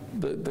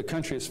the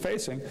country is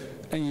facing,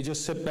 and you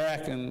just sit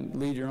back and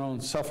lead your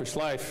own selfish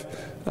life,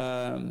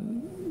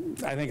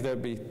 I think that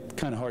would be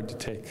kind of hard to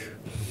take.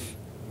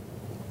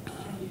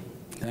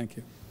 Thank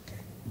you.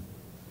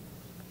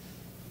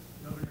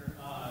 Governor,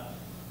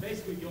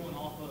 basically going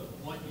off of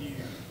what you...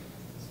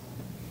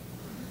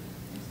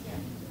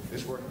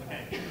 This work?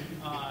 Okay.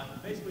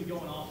 Basically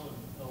going off of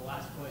the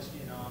last question,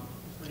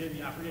 forgive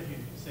me, I forget who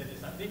said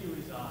this. I think it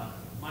was,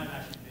 might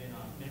have actually been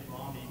Mitt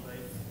Romney, but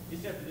he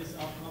said for this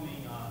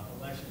upcoming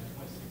election,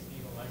 the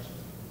 2016 election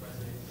for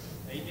president,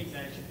 that he thinks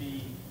that it should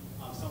be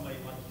somebody,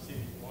 like you said,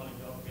 who's running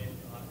government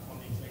from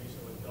the executive, so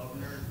a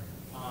governor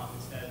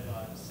instead of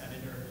a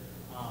senator.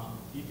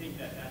 Do you think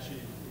that that is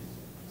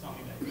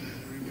something that you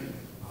agree with?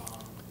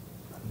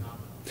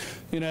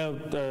 You know,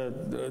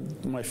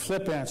 my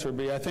flip answer would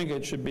be I think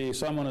it should be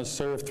someone who's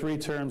served 3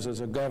 terms as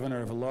a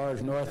governor of a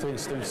large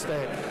northeastern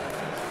state.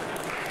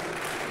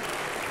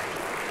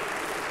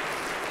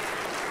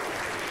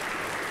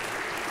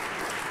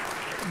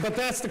 But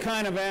that's the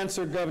kind of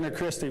answer Governor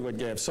Christie would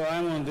give, so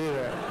I won't do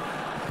that.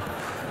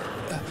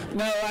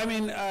 No, I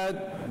mean,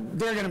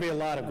 there are going to be a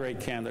lot of great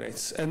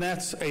candidates, and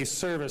that's a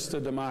service to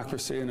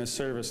democracy and a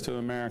service to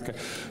America.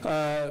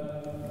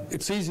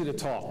 It's easy to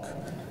talk.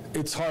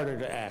 It's harder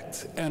to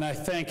act. And I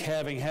think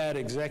having had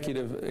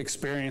executive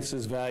experience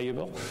is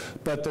valuable,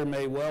 but there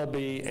may well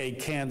be a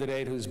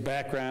candidate whose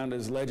background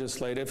is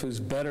legislative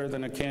who's better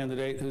than a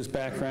candidate whose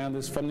background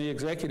is from the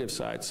executive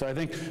side. So I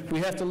think we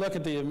have to look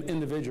at the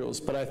individuals,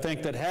 but I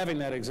think that having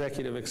that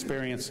executive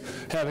experience,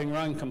 having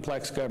run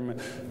complex government,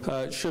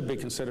 should be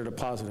considered a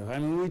positive. I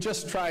mean, we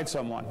just tried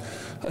someone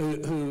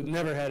who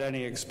never had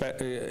any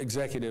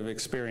executive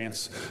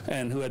experience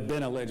and who had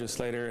been a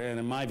legislator, and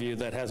in my view,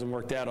 that hasn't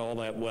worked out all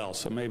that well.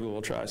 So maybe we'll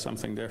try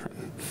something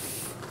different.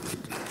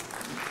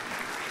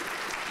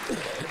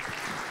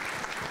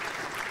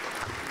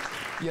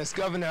 Yes,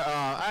 Governor,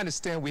 I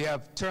understand we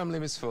have term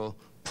limits for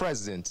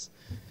presidents.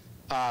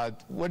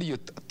 What are your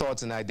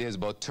thoughts and ideas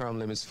about term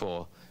limits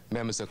for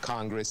members of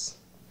Congress?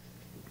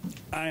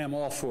 I am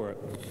all for it.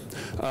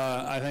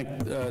 I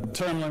think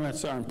term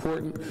limits are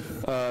important.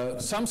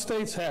 Some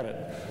states have it.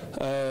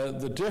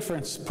 The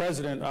difference,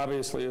 president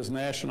obviously is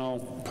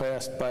national,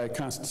 passed by a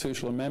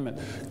constitutional amendment.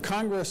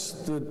 Congress,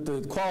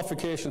 the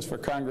qualifications for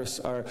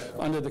Congress are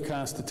under the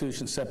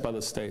Constitution set by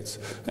the states.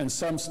 And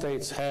some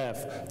states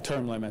have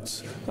term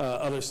limits.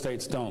 Other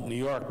states don't. New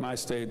York, my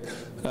state,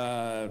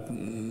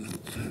 they'll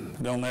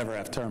never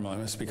have term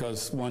limits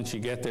because once you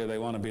get there, they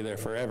want to be there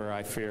forever,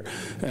 I fear.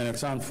 And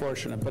it's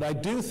unfortunate. But I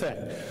do do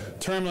think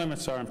term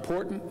limits are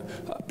important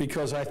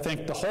because I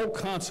think the whole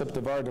concept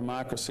of our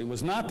democracy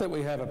was not that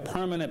we have a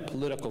permanent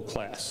political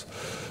class,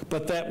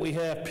 but that we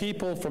have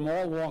people from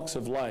all walks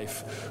of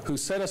life who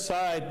set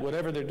aside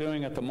whatever they're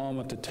doing at the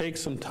moment to take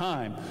some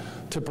time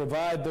to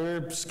provide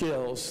their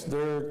skills,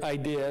 their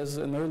ideas,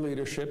 and their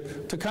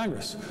leadership to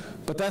Congress.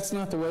 But that's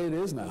not the way it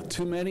is now.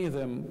 Too many of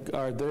them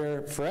are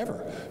there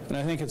forever. And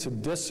I think it's a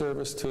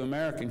disservice to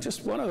Americans.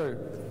 Just one other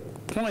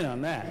point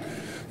on that.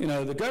 You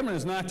know, the government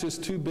is not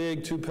just too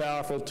big, too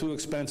powerful, too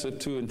expensive,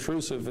 too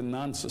intrusive, and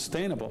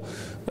non-sustainable.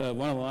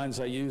 One of the lines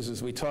I use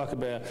is we talk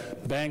about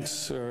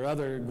banks or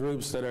other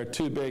groups that are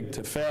too big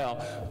to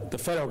fail. The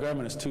federal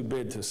government is too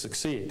big to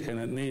succeed, and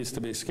it needs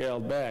to be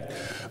scaled back.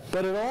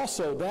 But it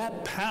also,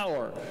 that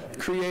power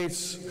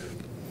creates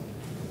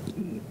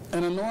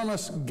an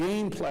enormous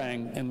game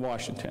playing in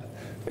Washington.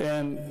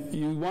 And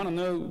you want to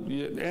know,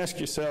 you ask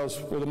yourselves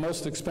where the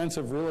most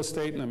expensive real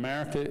estate in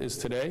America is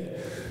today.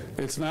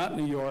 It's not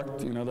New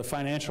York, you know, the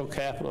financial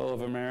capital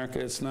of America.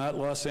 It's not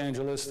Los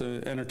Angeles,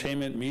 the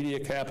entertainment media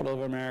capital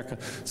of America.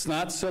 It's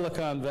not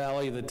Silicon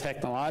Valley, the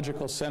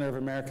technological center of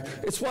America.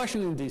 It's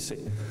Washington, D.C.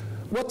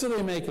 What do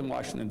they make in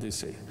Washington,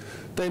 D.C.?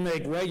 They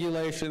make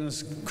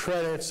regulations,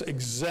 credits,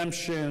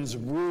 exemptions,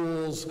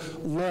 rules,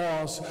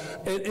 laws.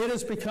 It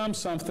has become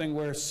something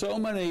where so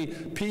many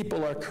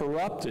people are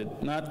corrupted,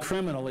 not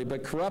criminally,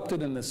 but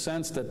corrupted in the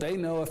sense that they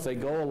know if they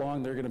go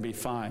along, they're going to be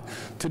fine.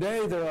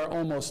 Today, there are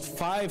almost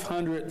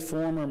 500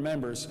 former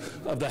members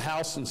of the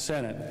House and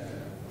Senate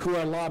who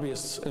are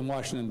lobbyists in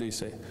Washington,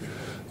 D.C.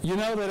 You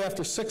know that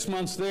after 6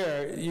 months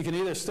there, you can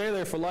either stay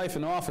there for life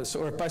in office,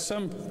 or if by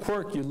some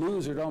quirk you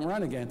lose or don't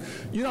run again,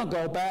 you don't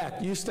go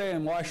back. You stay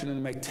in Washington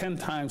and make 10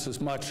 times as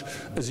much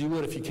as you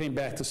would if you came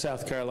back to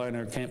South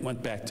Carolina or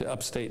went back to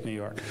upstate New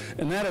York.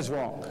 And that is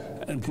wrong.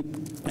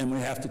 And we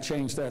have to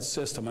change that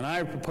system. And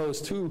I propose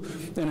two,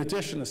 in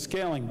addition to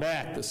scaling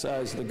back the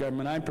size of the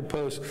government, I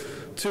propose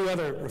two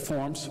other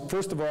reforms.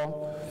 First of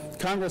all,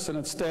 Congress and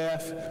its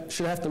staff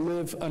should have to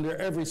live under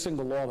every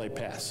single law they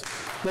pass.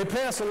 They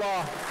pass a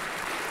law.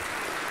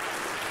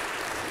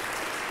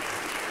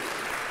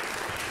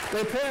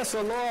 They pass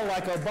a law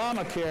like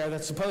Obamacare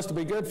that's supposed to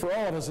be good for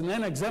all of us and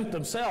then exempt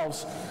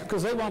themselves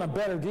because they want a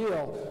better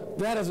deal.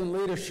 That isn't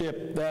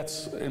leadership.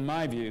 That's, in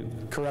my view,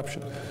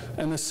 corruption.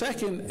 And the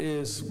second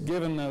is,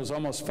 given those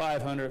almost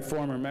 500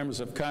 former members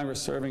of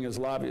Congress serving as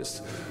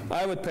lobbyists,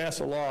 I would pass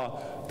a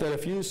law that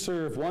if you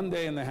serve one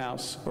day in the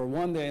House or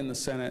one day in the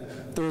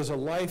Senate, there is a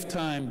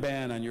lifetime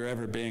ban on your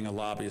ever being a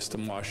lobbyist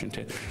in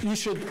Washington. You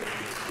should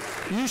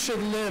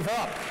live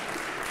up.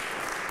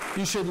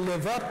 You should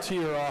live up to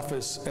your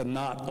office and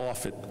not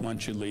off it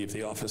once you leave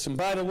the office. And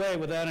by the way,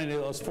 without any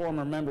of those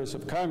former members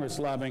of Congress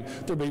lobbying,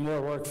 there'd be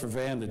more work for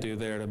Van to do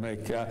there to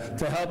make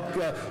to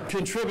help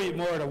contribute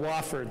more to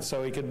Wofford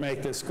so he could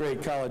make this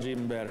great college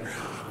even better.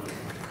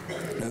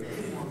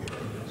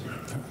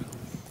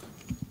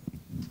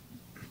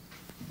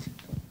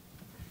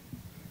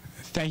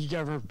 Thank you,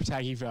 Governor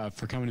Pataki,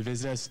 for coming to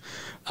visit us.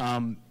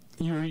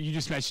 You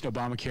just mentioned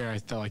Obamacare. I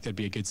felt like that'd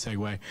be a good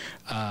segue.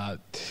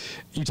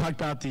 You talked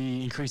about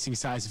the increasing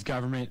size of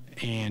government,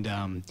 and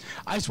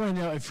I just want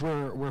to know if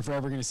we're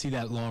ever going to see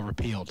that law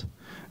repealed.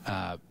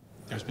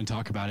 There's been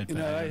talk about it. You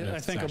know, I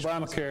think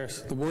Obamacare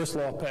is the worst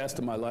law passed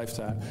in my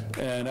lifetime,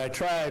 and I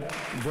tried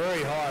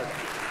very hard.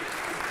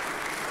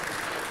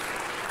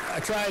 I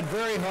tried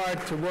very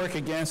hard to work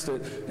against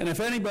it, and if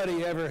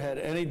anybody ever had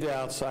any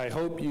doubts, I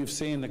hope you've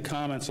seen the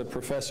comments of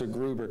Professor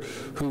Gruber,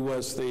 who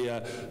was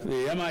the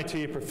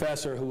MIT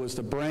professor who was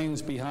the brains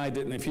behind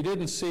it, and if you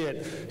didn't see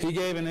it, he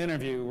gave an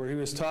interview where he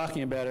was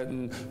talking about it,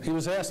 and he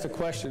was asked a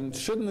question,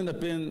 shouldn't it have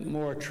been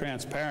more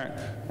transparent?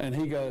 And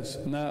he goes,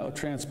 no,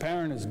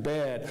 transparent is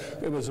bad.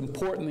 It was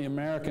important the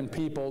American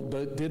people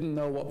didn't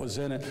know what was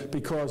in it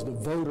because the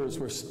voters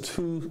were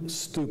too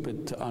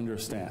stupid to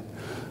understand.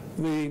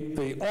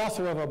 The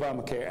author of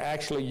Obamacare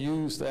actually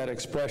used that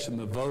expression,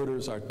 the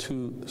voters are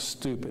too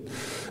stupid.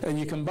 And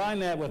you combine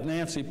that with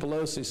Nancy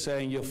Pelosi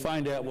saying you'll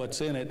find out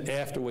what's in it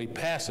after we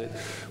pass it.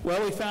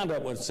 Well, we found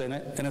out what's in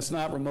it, and it's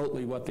not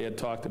remotely what they had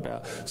talked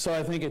about. So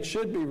I think it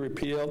should be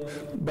repealed,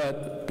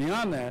 but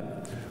beyond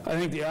that, I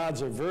think the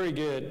odds are very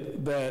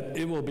good that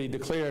it will be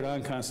declared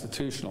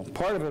unconstitutional.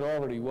 Part of it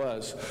already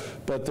was,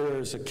 but there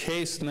is a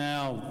case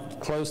now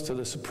close to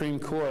the Supreme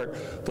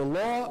Court. The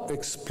law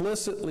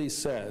explicitly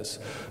says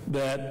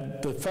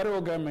that the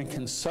federal government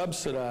can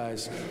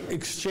subsidize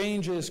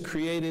exchanges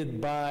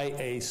created by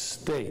a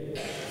state.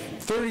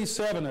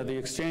 37 of the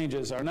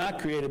exchanges are not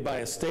created by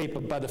a state,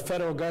 but by the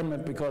federal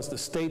government because the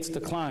states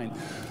decline.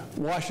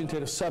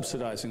 Washington is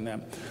subsidizing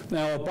them.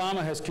 Now,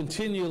 Obama has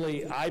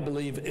continually, I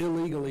believe,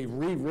 illegally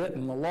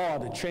rewritten the law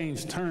to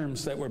change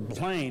terms that were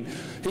plain.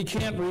 He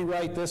can't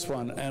rewrite this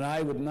one, and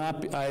I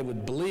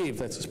would believe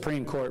that the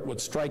Supreme Court would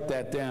strike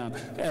that down,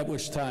 at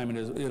which time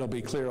it'll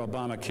be clear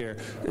Obamacare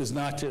is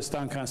not just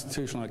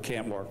unconstitutional, it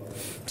can't work.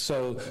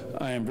 So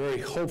I am very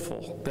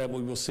hopeful that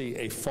we will see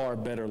a far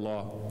better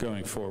law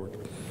going forward.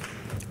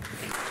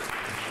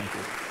 Thank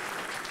you.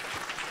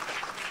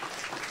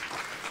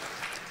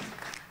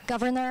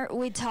 Governor,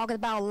 we talked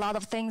about a lot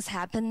of things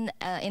happen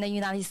in the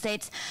United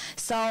States.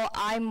 So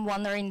I'm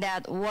wondering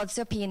that what's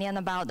your opinion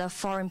about the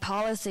foreign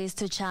policies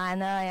to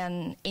China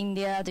and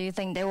India? Do you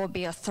think they will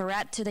be a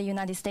threat to the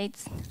United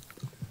States?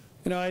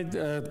 You know,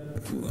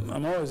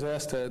 I'm always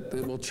asked that,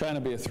 will China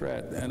be a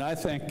threat? And I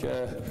think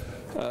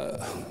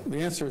the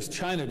answer is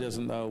China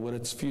doesn't know what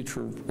its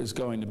future is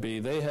going to be.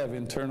 They have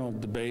internal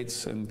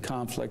debates and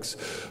conflicts,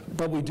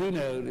 but we do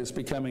know it is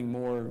becoming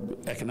more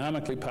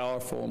economically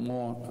powerful,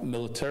 more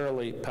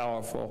militarily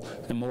powerful,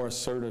 and more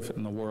assertive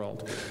in the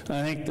world. And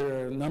I think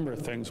there are a number of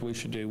things we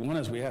should do. One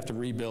is we have to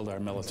rebuild our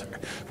military.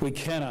 We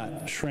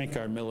cannot shrink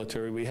our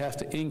military. We have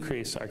to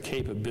increase our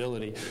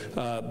capability,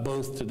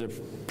 both to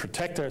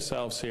protect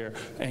ourselves here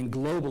and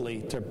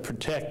globally to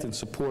protect and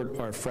support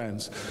our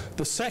friends.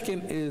 The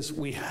second is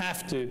we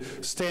have to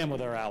stand with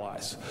our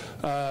allies.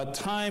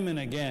 Time and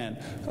again,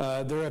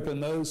 there have been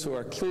those who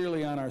are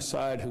clearly on our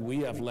side who we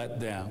have let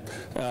down.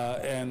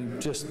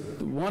 And just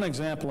one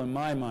example in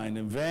my mind,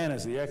 and Van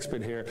is the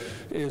expert here,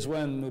 is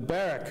when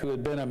Mubarak, who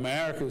had been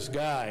America's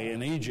guy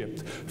in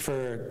Egypt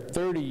for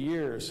 30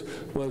 years,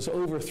 was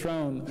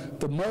overthrown,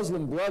 the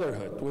Muslim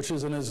Brotherhood, which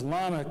is an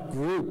Islamic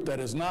group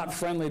that is not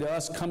friendly to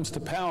us, comes to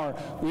power.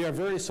 We are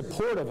very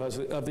supportive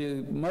of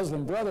the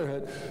Muslim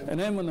Brotherhood, and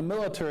then when the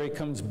military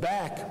comes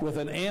back with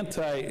an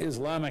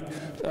anti-Islamic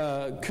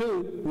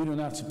coup, we do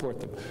not support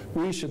them.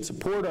 We should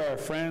support our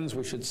friends.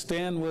 We should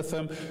stand with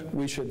them.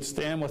 We should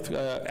stand with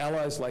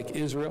allies like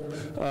Israel,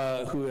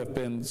 who have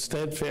been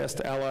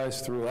steadfast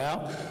allies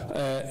throughout.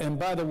 And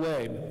by the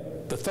way,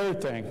 the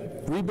third thing,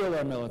 rebuild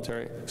our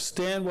military,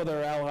 stand with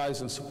our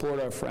allies and support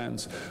our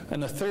friends.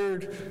 And the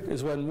third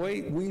is when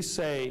we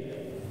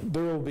say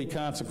there will be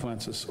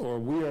consequences or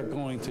we are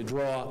going to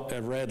draw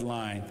a red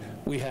line,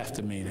 we have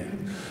to meet it.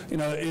 You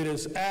know, it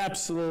is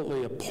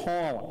absolutely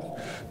appalling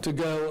to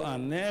go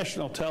on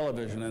national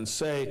television and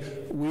say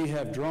we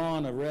have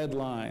drawn a red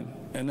line,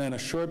 and then a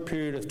short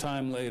period of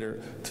time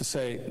later to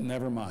say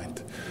never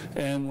mind.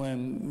 And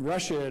when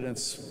Russia and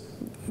its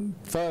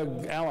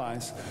thug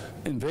allies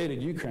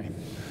invaded Ukraine,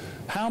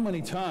 how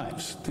many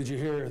times did you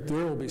hear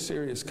there will be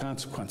serious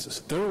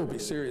consequences? There will be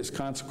serious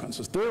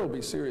consequences. There will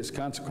be serious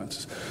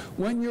consequences.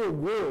 When your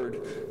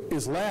word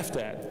is laughed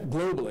at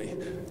globally,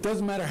 it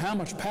doesn't matter how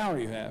much power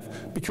you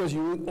have, because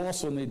you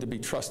also need to be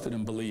trusted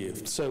and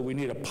believed. So we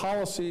need a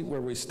policy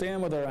where we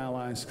stand with our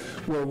allies,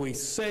 where we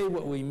say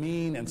what we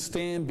mean and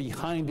stand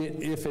behind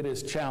it if it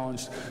is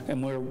challenged,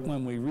 and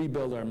when we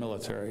rebuild our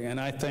military. And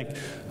I think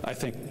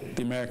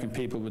the American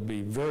people would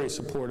be very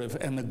supportive,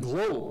 and the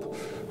globe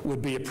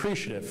would be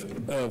appreciative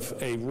of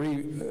a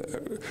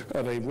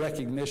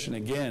recognition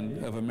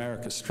again of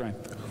America's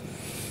strength.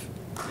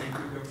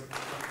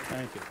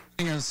 Thank you.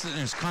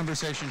 There's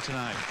conversation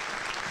tonight.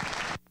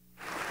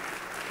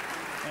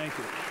 Thank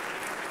you.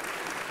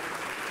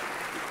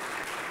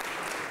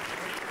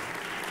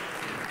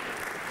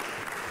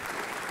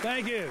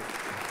 Thank you.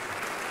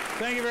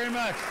 Thank you very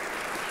much.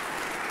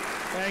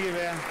 Thank you,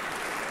 Van.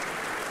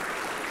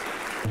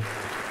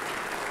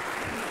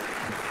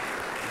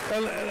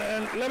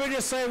 Let me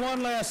just say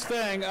one last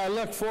thing. I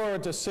look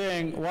forward to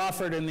seeing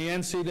Wofford in the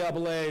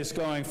NCAAs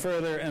going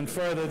further and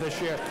further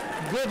this year.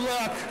 Good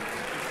luck.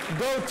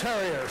 Go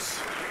Terriers.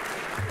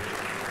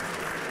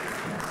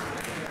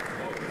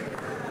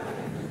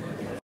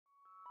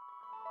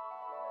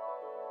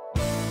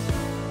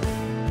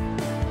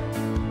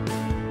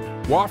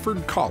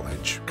 Wofford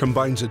College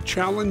combines a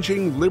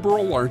challenging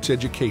liberal arts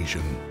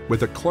education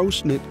with a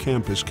close-knit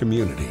campus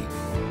community.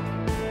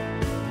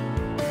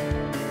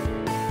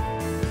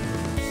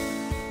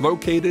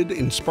 Located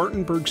in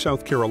Spartanburg,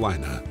 South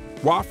Carolina,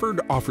 Wofford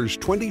offers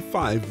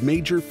 25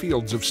 major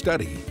fields of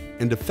study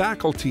and a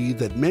faculty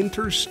that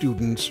mentors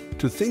students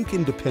to think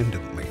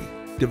independently,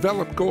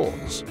 develop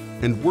goals,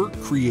 and work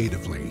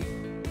creatively.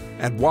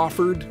 At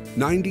Wofford,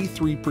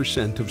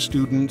 93% of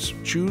students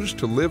choose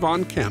to live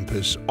on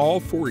campus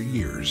all 4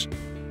 years.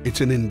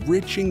 It's an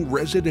enriching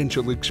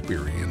residential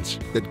experience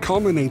that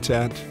culminates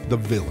at The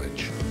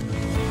Village.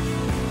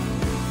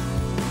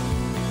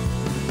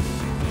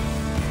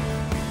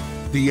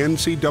 The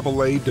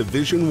NCAA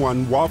Division I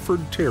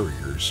Wofford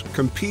Terriers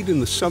compete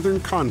in the Southern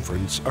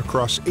Conference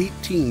across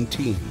 18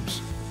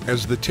 teams.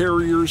 As the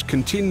Terriers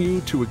continue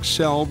to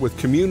excel with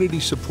community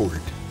support,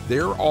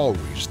 they're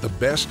always the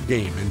best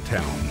game in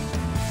town.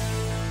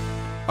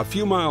 A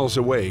few miles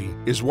away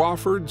is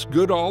Wofford's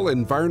Goodall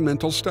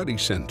Environmental Study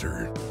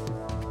Center.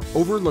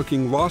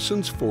 Overlooking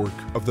Lawson's Fork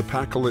of the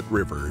Pacolet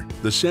River,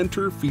 the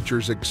center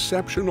features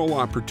exceptional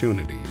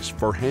opportunities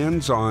for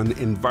hands-on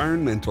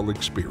environmental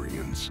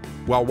experience.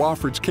 While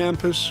Wofford's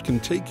campus can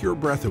take your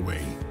breath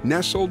away,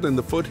 nestled in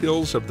the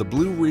foothills of the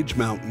Blue Ridge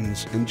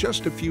Mountains and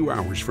just a few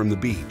hours from the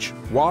beach,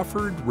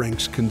 Wofford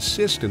ranks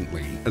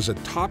consistently as a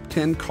top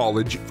 10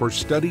 college for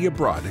study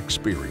abroad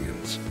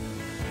experience.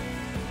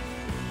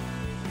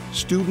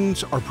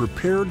 Students are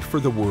prepared for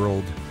the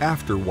world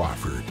after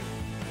Wofford.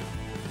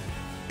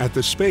 At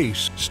the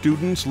Space,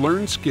 students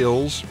learn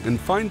skills and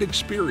find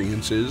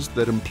experiences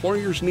that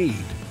employers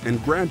need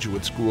and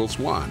graduate schools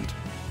want.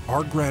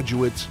 our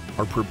graduates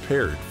are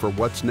prepared for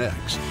what's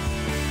next.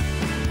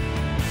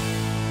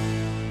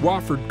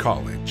 Wofford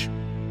College.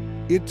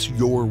 It's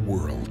your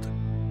world.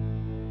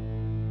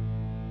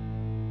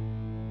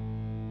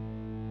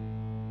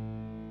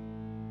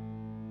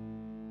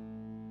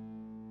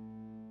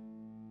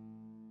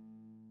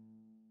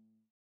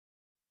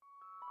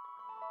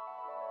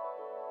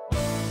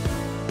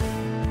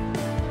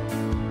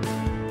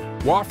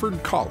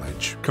 Wofford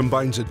College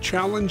combines a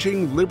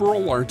challenging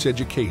liberal arts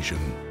education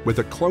with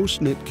a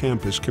close-knit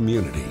campus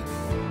community.